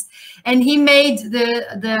things, and he made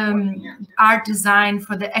the art design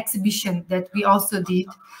for the exhibition that we also did.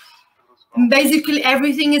 Basically,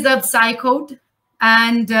 everything is upcycled,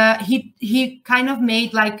 and he kind of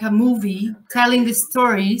made like a movie telling the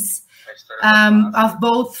stories of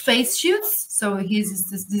both face shoots. So this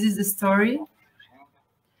is the story.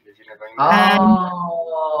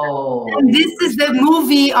 And this is the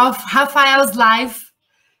movie of Rafael's life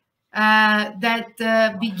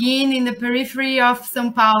that began in the periphery of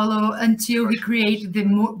São Paulo until he created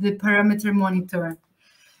the parameter monitor.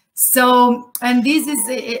 So, and this is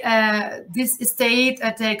this stayed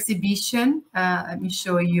at the exhibition. Let me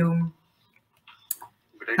show you.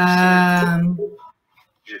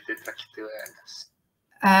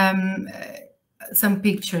 Some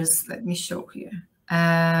pictures. Let me show here.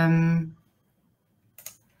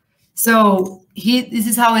 So this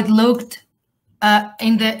is how it looked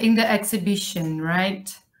in the exhibition,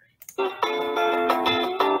 right?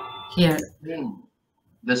 Here.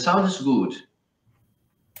 The sound is good.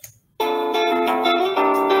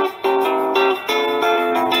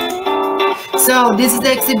 So this is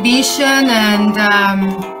the exhibition, and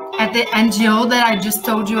at the NGO that I just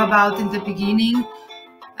told you about in the beginning,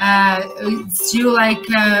 it's still like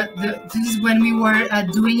this is when we were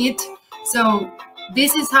doing it. So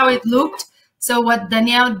this is how it looked. So what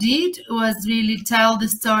Danielle did was really tell the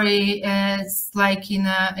story as like in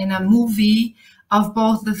a movie of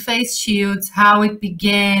both the face shields, how it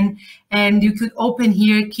began, and you could open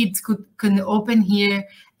here, kids could open here,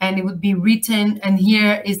 and it would be written. And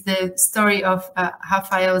here is the story of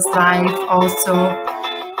Rafael's life also.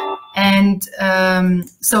 And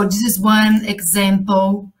so this is one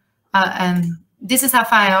example. This is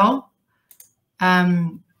Rafael.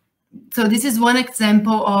 So this is one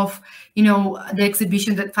example of, you know, the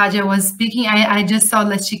exhibition that Fadia was speaking. I just saw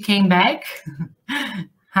that she came back.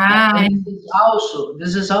 Hi.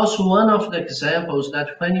 This is also one of the examples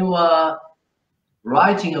that when you are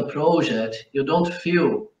writing a project, you don't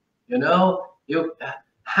feel, you know,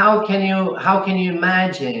 how can you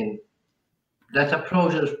imagine that a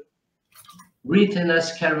project written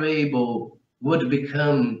as Careables would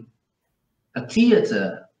become a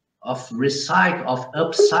theater of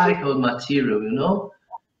upcycled material, you know?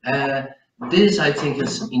 This I think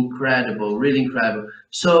is incredible, really incredible.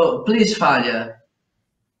 So please, Fadia,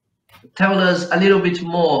 tell us a little bit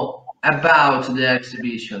more about the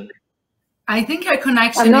exhibition. I think her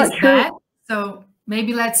connection is bad, so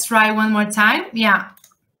maybe let's try one more time. Yeah.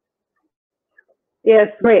 Yes,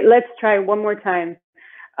 great. Let's try one more time.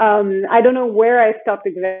 I don't know where I stopped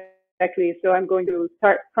exactly, so I'm going to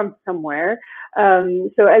start from somewhere.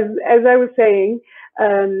 So as I was saying,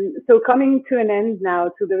 so coming to an end now,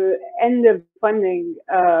 to the end of funding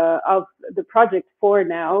of the project for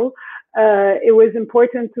now, it was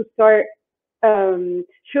important to start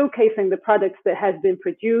showcasing the products that has been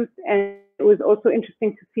produced, and it was also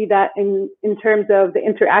interesting to see that in terms of the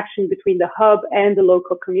interaction between the hub and the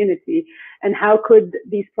local community, and how could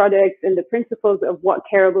these products and the principles of what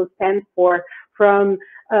Careables stands for, from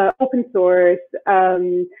open source,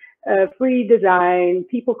 free design,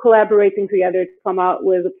 people collaborating together to come out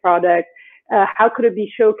with a product, how could it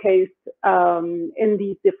be showcased in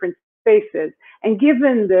these different spaces? And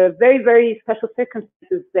given the very, very special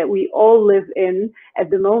circumstances that we all live in at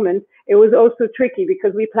the moment, it was also tricky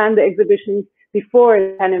because we planned the exhibitions before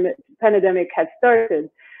the pandemic had started.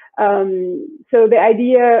 So the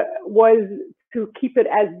idea was to keep it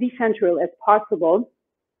as decentral as possible,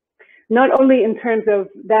 not only in terms of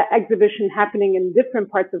that exhibition happening in different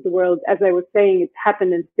parts of the world. As I was saying, it's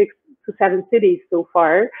happened in 6 to 7 cities so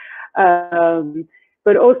far,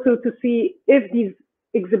 but also to see if these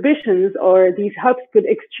exhibitions or these hubs could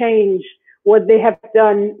exchange what they have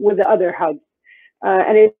done with the other hubs.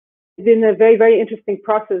 And it's been a very, very interesting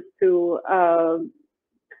process to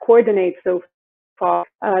coordinate so far.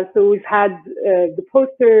 So we've had the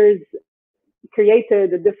posters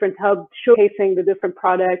created, the different hubs showcasing the different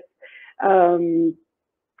products. And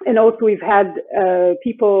also we've had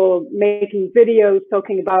people making videos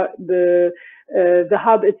talking about the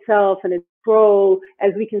hub itself and its role.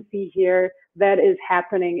 As we can see here, that is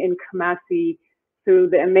happening in Kumasi through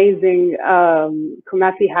the amazing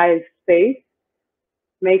Kumasi Hive space,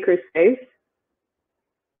 maker space.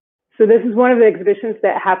 So this is one of the exhibitions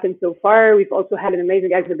that happened so far. We've also had an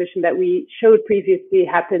amazing exhibition that we showed previously,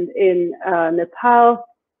 happened in Nepal,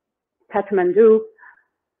 Kathmandu.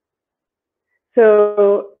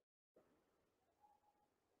 So,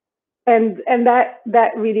 and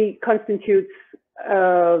that really constitutes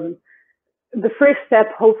the first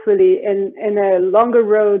step, hopefully, in a longer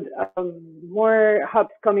road of more hubs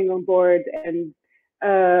coming on board and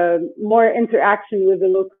more interaction with the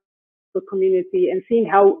local community, and seeing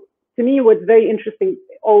how, to me, what's very interesting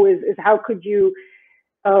always is how could you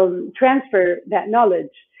transfer that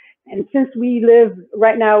knowledge. And since we live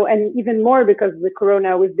right now, and even more because of the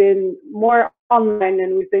corona, we've been more online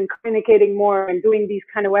and we've been communicating more and doing these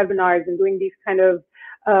kind of webinars and doing these kind of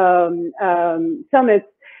summits.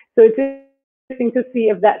 So it's interesting to see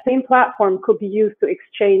if that same platform could be used to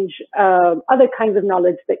exchange other kinds of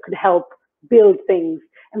knowledge that could help build things.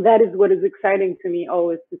 And that is what is exciting to me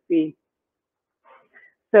always to see.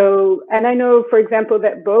 So, and I know, for example,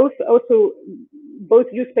 that both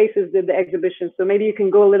youth spaces did the exhibition. So maybe you can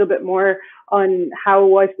go a little bit more on how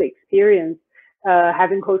was the experience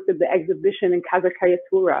having hosted the exhibition in Casa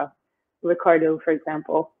Cariatura, Ricardo, for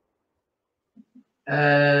example.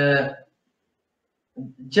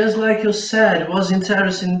 Just like you said, it was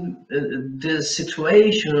interesting, the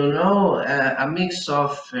situation, you know, a mix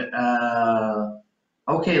of,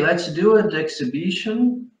 okay, let's do an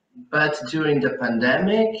exhibition, but during the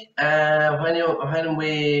pandemic, when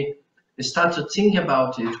we start to think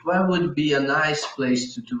about it, where would be a nice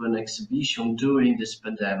place to do an exhibition during this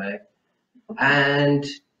pandemic? And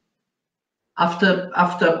after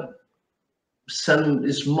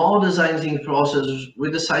some small designing process,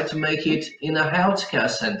 we decided to make it in a healthcare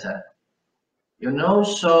center, you know.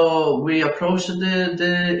 So we approached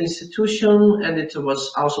the institution, and it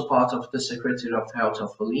was also part of the Secretary of Health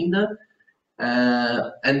of Olinda.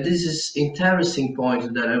 And this is interesting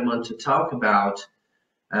point that I want to talk about.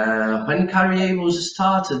 When Careables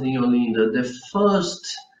started in Olinda, the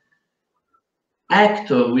first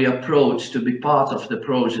actor we approached to be part of the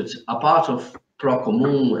project, a part of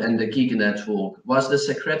Procomum and the Gig Network, was the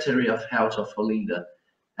Secretary of Health of Olinda.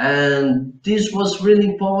 And this was really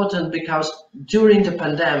important because during the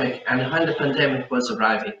pandemic and when the pandemic was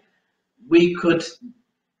arriving, we could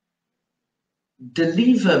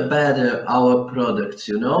deliver better our products,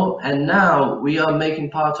 you know, and now we are making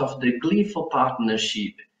part of the Glypho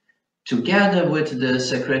partnership. Together with the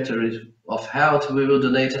Secretary of Health, we will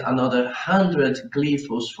donate another 100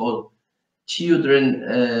 Glyphos for children,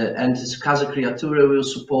 and Casa Criatura will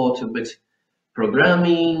support with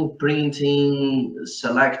programming, printing,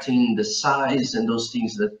 selecting the size and those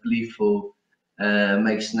things that Glypho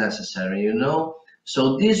makes necessary, you know.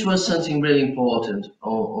 So this was something really important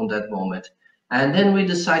on that moment. And then we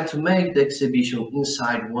decided to make the exhibition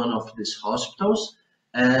inside one of these hospitals.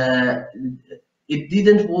 It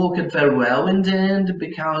didn't work very well in the end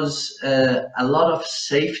because a lot of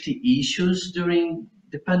safety issues during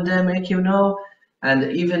the pandemic, you know.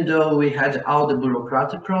 And even though we had all the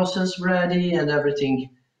bureaucratic process ready and everything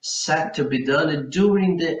set to be done,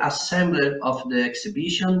 during the assembly of the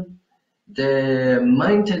exhibition, the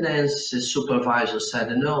maintenance supervisor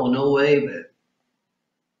said, no way,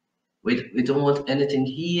 we don't want anything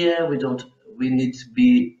here, we need to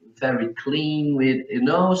be very clean with, you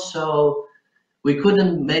know, so we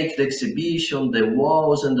couldn't make the exhibition, the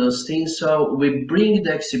walls and those things, so we bring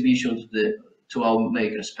the exhibition to our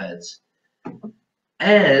maker's pads.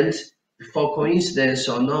 And for coincidence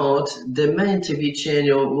or not, the main TV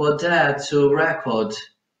channel were there to record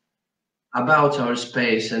about our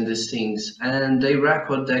space and these things, and they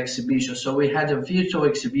record the exhibition. So we had a virtual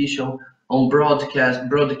exhibition on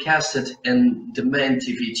broadcasted in the main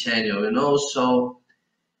TV channel, you know. So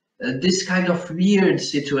this kind of weird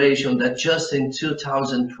situation that just in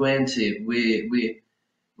 2020 we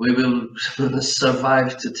will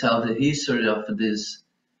survive to tell the history of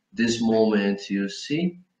this moment. You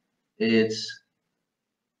see, it's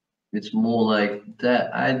more like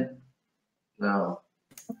that.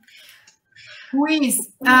 Ruiz,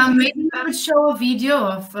 maybe you could show a video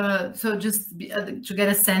of so just to get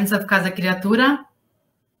a sense of Casa Criatura,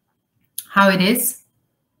 how it is.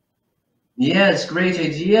 Yes, great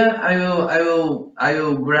idea. I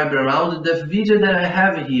will grab around the video that I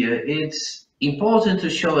have here. It's important to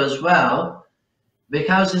show as well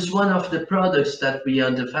because it's one of the products that we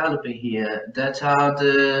are developing here that are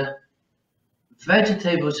the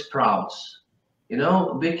vegetable sprouts, you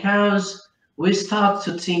know, because we start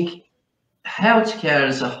to think healthcare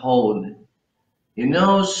as a whole, you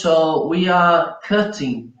know, so we are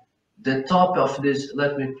cutting the top of this.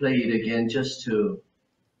 Let me play it again just to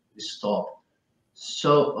stop.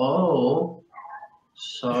 So, oh,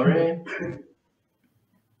 sorry.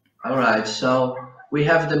 All right, so we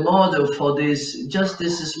have the model for this, just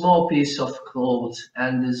this small piece of cloth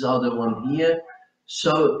and this other one here.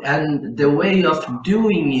 So, and the way of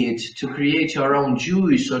doing it to create your own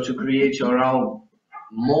juice or to create your own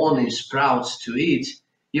morning sprouts to eat,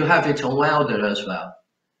 you have it on welder as well,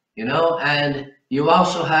 you know, and you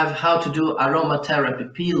also have how to do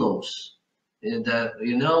aromatherapy pillows that,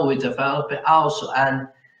 you know, we develop it also. And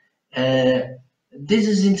this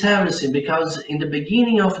is interesting because in the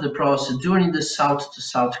beginning of the process, during the South to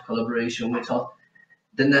South collaboration, we thought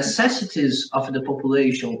the necessities of the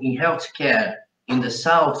population in healthcare in the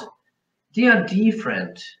South, they are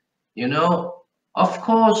different, you know. Of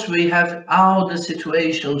course, we have all the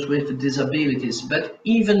situations with disabilities, but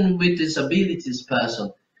even with disabilities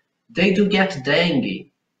person, they do get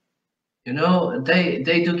dengue, you know, they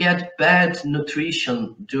do get bad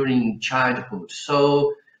nutrition during childhood.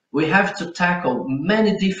 So we have to tackle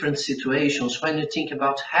many different situations when you think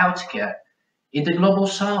about healthcare in the global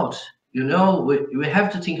South. You know, we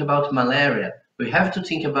have to think about malaria, we have to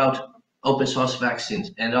think about open source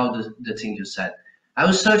vaccines and all the things you said. I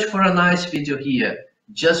will search for a nice video here.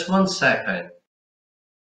 Just 1 second.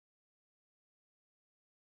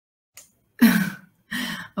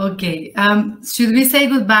 Okay. Should we say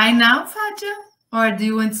goodbye now, Fadia? Or do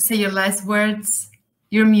you want to say your last words?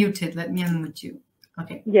 You're muted. Let me unmute you.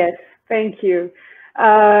 Okay. Yes, thank you.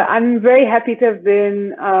 I'm very happy to have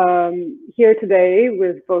been here today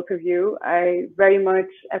with both of you. I very much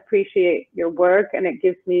appreciate your work, and it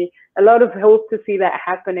gives me a lot of hope to see that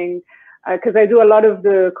happening. Because I do a lot of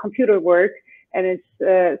the computer work, and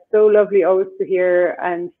it's so lovely always to hear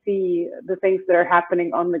and see the things that are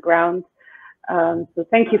happening on the ground. So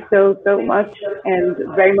thank you so much, and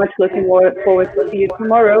very much looking forward to see you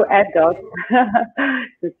tomorrow at DOT,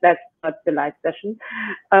 since that's not the live session.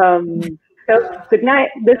 So good night,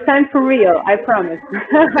 this time for real, I promise.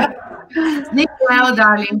 Nicolau,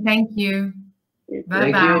 darling, thank you.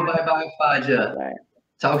 Bye-bye. Thank you, bye-bye, Fadia. Bye.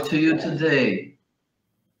 Talk to you today.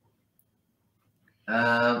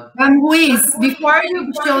 Ruiz, before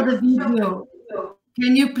you show the video,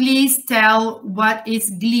 Can you please tell what is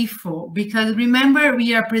glifo? Because remember,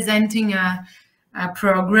 we are presenting a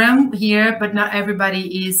program here, but not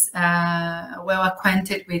everybody is well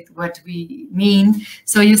acquainted with what we mean.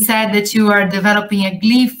 So you said that you are developing a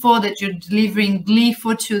glifo, that you're delivering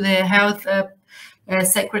glifo to the health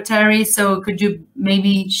secretary. So could you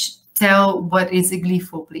maybe tell what is a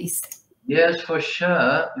glifo, please? Yes, for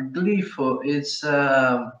sure. Glifo is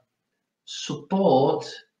support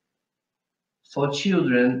for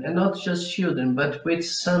children, and not just children, but with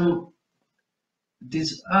some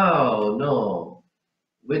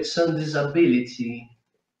with some disability.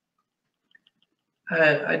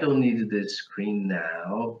 I don't need the screen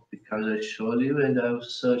now because I showed you and I'll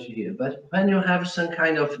search here. But when you have some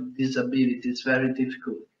kind of disability, it's very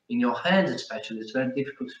difficult in your hands, especially. It's very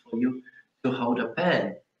difficult for you to hold a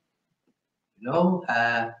pen. You know,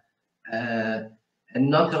 and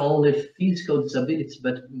not only physical disabilities,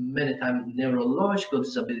 but many times neurological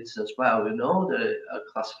disabilities as well, you know, they are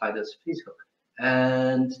classified as physical.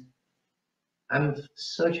 And I'm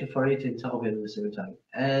searching for it and talking at the same time.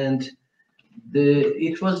 And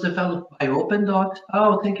it was developed by OpenDot.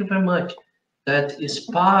 Oh, thank you very much. That is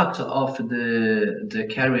part of the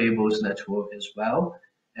Careables network as well.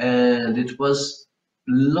 And it was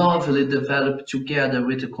lovely developed together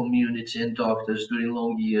with the community and doctors during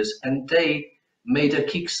long years. And they made a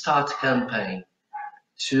Kickstart campaign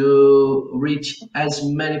to reach as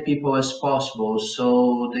many people as possible.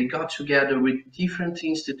 So they got together with different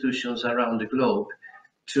institutions around the globe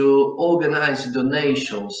to organize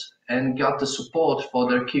donations and got the support for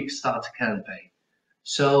their Kickstart campaign.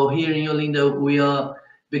 So here in Olinda, we are,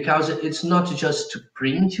 because it's not just to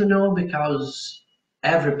print, you know, because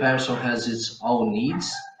every person has its own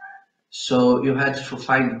needs. So you had to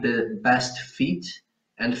find the best fit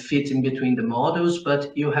and fit in between the models,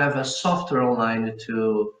 but you have a software online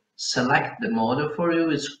to select the model for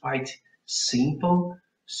you. It's quite simple.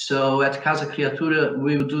 So at Casa Criatura,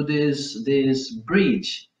 we will do this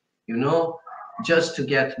bridge, you know, just to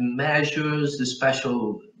get measures, the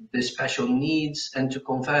special needs, and to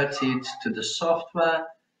convert it to the software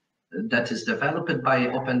that is developed by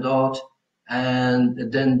OpenDot, and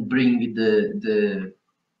then bring the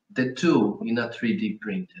tool in a 3D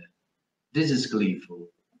printer. This is glifo.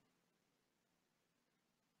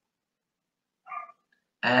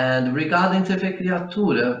 And regarding TV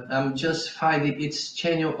Criatura, I'm just finding its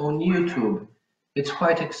channel on YouTube. It's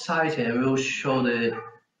quite exciting. I will show the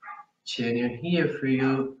channel here for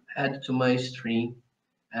you, add to my stream.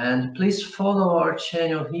 And please follow our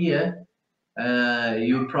channel here.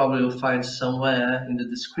 You probably will find somewhere in the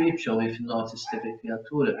description, if not, it's TV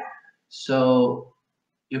Criatura. So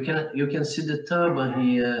you can see the turban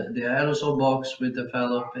here, the aerosol box we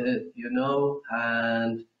developed, you know,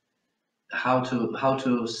 and how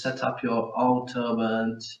to set up your own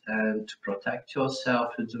turban and to protect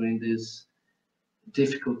yourself during these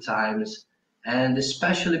difficult times. And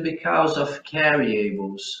especially because of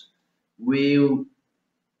Careables, we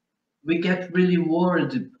get really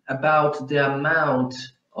worried about the amount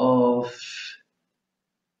of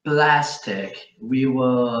plastic we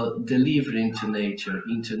were delivering to nature,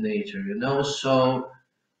 you know. So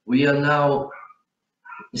we are now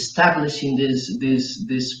establishing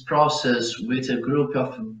this process with a group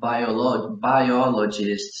of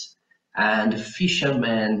biologists and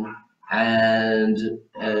fishermen and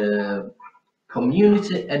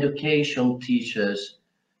community education teachers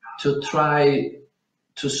to try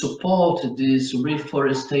to support this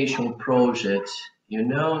reforestation project, you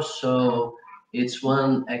know. So it's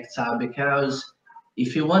 1 hectare, because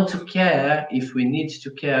if you want to care, if we need to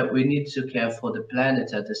care, we need to care for the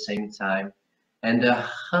planet at the same time. And a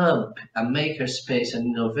hub, a makerspace, an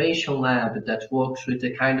innovation lab that works with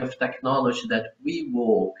the kind of technology that we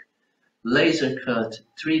work, laser cut,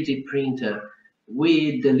 3D printer,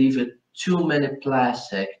 we deliver too many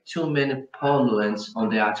plastic, too many pollutants on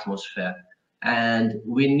the atmosphere. And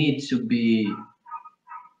we need to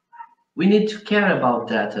care about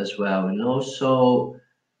that as well, you know. So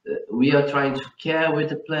we are trying to care with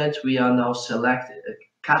the plants. We are now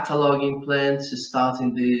cataloging plants,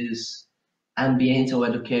 starting this ambiental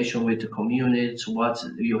education with the communities, what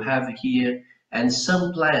you have here. And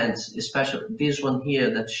some plants, especially this one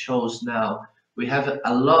here that shows now, we have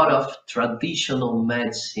a lot of traditional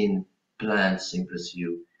medicine plants in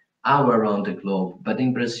Brazil, all around the globe. But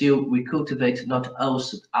in Brazil, we cultivate not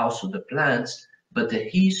also the plants, but the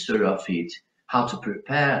history of it, how to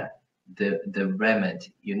prepare the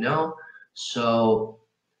remedy, you know. So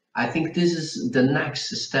I think this is the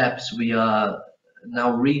next steps we are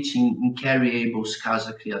now reaching in Careables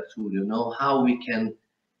Casa Criatura, you know, how we can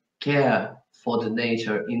care for the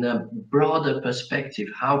nature in a broader perspective.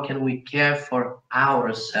 How can we care for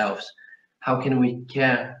ourselves? How can we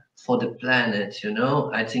care for the planet? You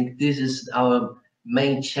know, I think this is our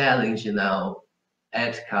main challenge now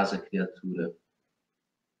at Casa Criatura.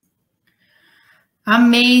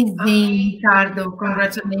 Amazing, Ricardo.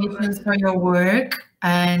 Congratulations for your work.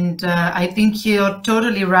 And I think you're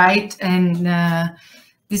totally right. And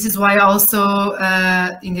this is why also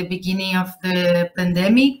in the beginning of the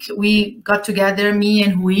pandemic, we got together, me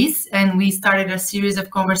and Ruiz, and we started a series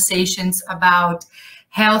of conversations about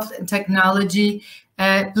health and technology,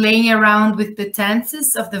 playing around with the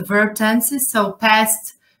tenses of the verb tenses. So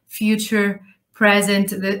past, future,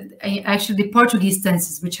 present, actually the Portuguese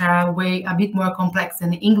tenses, which are a bit more complex than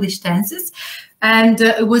the English tenses. And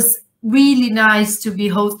it was really nice to be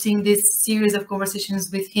hosting this series of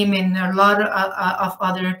conversations with him and a lot of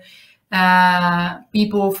other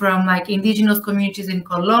people from like indigenous communities in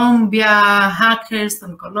Colombia, hackers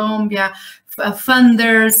from Colombia,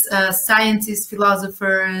 funders, scientists,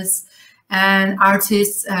 philosophers, and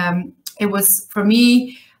artists. It was, for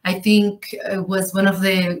me, I think it was one of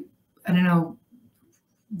the, I don't know,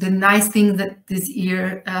 the nice thing that this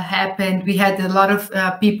year happened. We had a lot of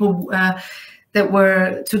people that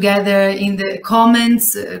were together in the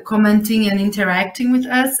comments, commenting and interacting with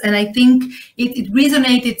us. And I think it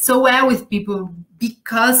resonated so well with people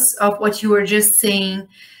because of what you were just saying,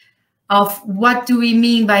 of what do we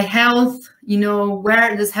mean by health, you know,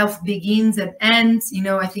 where does health begins and ends, you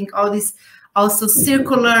know. I think all this also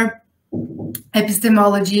circular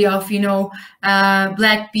epistemology of, you know,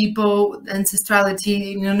 Black people,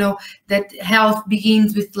 ancestrality, you know, that health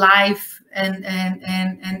begins with life and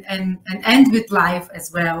end with life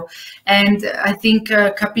as well. And I think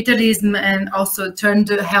capitalism and also turned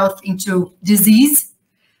health into disease.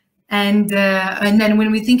 And then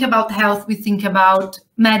when we think about health, we think about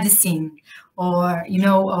medicine, or, you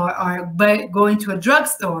know, or going to a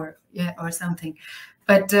drugstore, yeah, or something.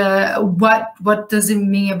 But what does it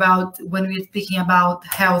mean about when we're speaking about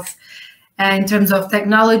health in terms of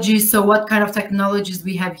technology? So what kind of technologies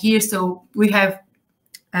we have here? So we have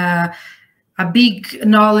a big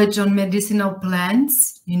knowledge on medicinal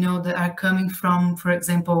plants, you know, that are coming from, for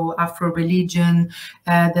example, Afro religion,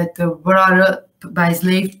 that were brought up by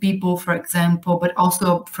slave people, for example, but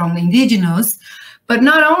also from indigenous. But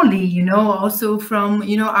not only, you know, also from,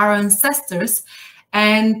 you know, our ancestors.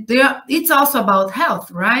 And it's also about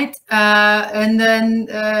health, right? And then,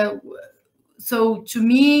 so to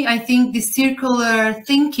me, I think the circular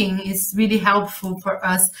thinking is really helpful for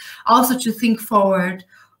us also to think forward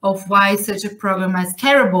of why such a program as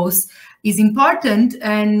Careables is important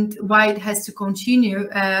and why it has to continue,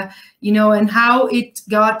 you know, and how it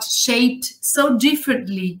got shaped so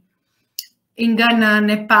differently in Ghana,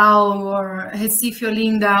 Nepal, or Recife,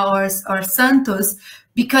 Olinda, or Santos,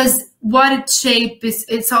 because what it shaped is,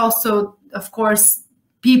 it's also, of course,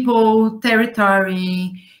 people,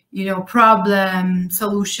 territory, you know, problem,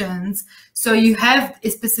 solutions. So you have a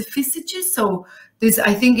specificity. So this,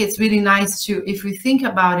 I think it's really nice to, if we think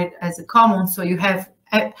about it as a commons, so you have,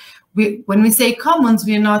 when we say commons,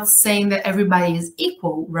 we're not saying that everybody is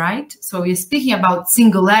equal, right? So we're speaking about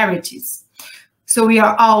singularities. So we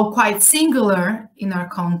are all quite singular in our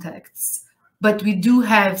contexts, but we do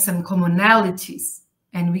have some commonalities,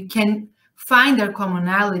 and we can find our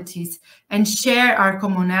commonalities and share our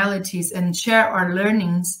commonalities and share our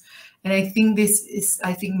learnings. And I think this is,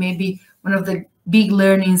 I think, maybe one of the big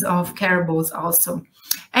learnings of Careables also.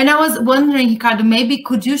 And I was wondering, Ricardo, maybe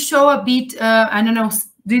could you show a bit, I don't know,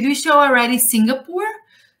 did we show already Singapore?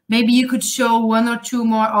 Maybe you could show one or two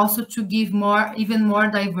more also to give more, even more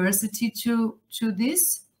diversity to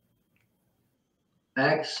this.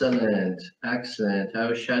 Excellent, excellent. I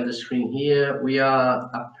will share the screen here. We are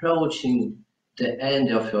approaching the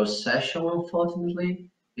end of your session, unfortunately.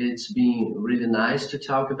 It's been really nice to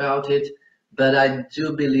talk about it, but I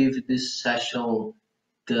do believe this session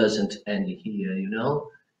doesn't end here, you know.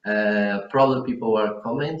 Probably people are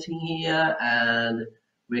commenting here, and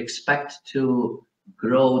we expect to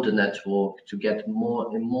grow the network to get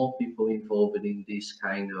more and more people involved in this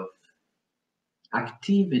kind of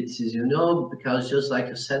activities, you know, because just like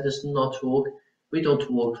I said, this network, we don't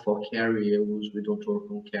work for Careables, we don't work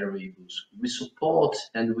on Careables. We support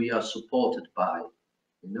and we are supported by,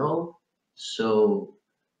 you know. So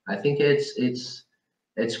I think it's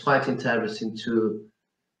quite interesting to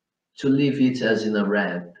leave it as in a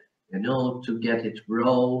ramp, you know, to get it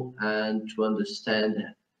raw and to understand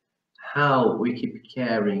how we keep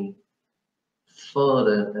caring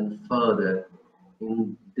further and further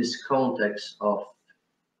in this context of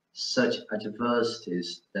such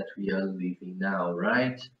adversities that we are living now,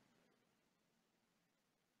 right?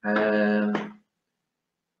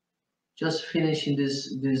 Just finishing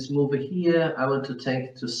this movie here, I want to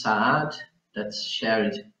thank to Saad that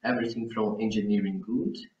shared everything from engineering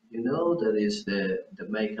good. You know, that is the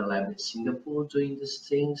Maker Lab in Singapore doing these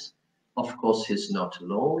things. Of course, he's not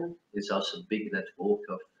alone. There's also a big network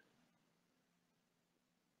of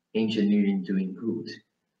engineering doing good.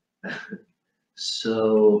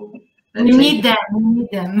 So we need them. We need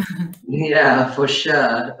them. Yeah, for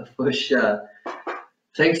sure, for sure.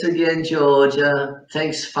 Thanks again, Georgia.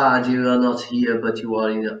 Thanks, Fadia. You are not here, but you are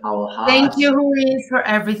in our hearts. Thank you, Ruiz, for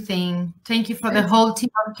everything. Thank you for the whole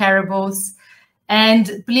team of Careables.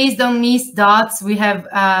 And please don't miss Dots. We have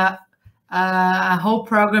a whole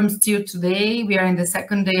program still today. We are in the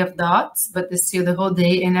second day of Dots, but there's still the whole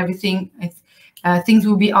day and everything. Things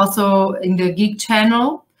will be also in the Geek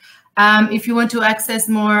channel. If you want to access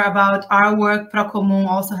more about our work, Procomum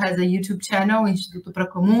also has a YouTube channel, Instituto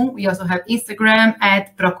Procomum. We also have Instagram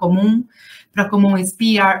at Procomum. Procomum is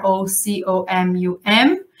Procomum.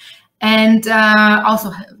 And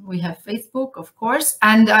also we have Facebook, of course.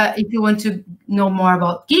 And if you want to know more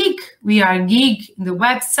about Geek, we are Geek in the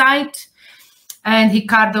website. And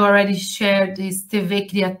Ricardo already shared his TV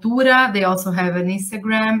Criatura. They also have an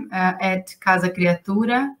Instagram at Casa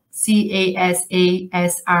Criatura. CASASRIATURA,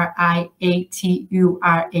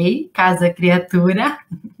 Casa Criatura.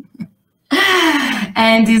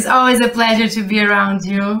 And it's always a pleasure to be around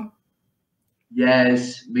you.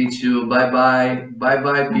 Yes, me too. Bye-bye.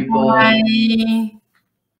 Bye-bye, people. Bye.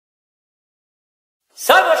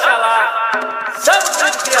 Salve Oxalá, salve o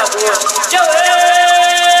grande Criador, Tchauê,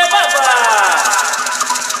 babá!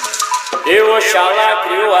 E Oxalá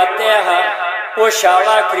criou a terra,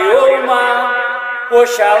 Oxalá criou o mar,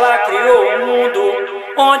 Oxalá criou o mundo,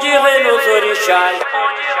 onde reinou os orixás.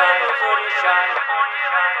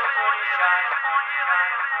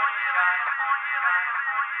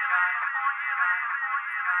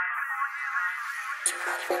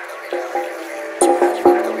 Thank you.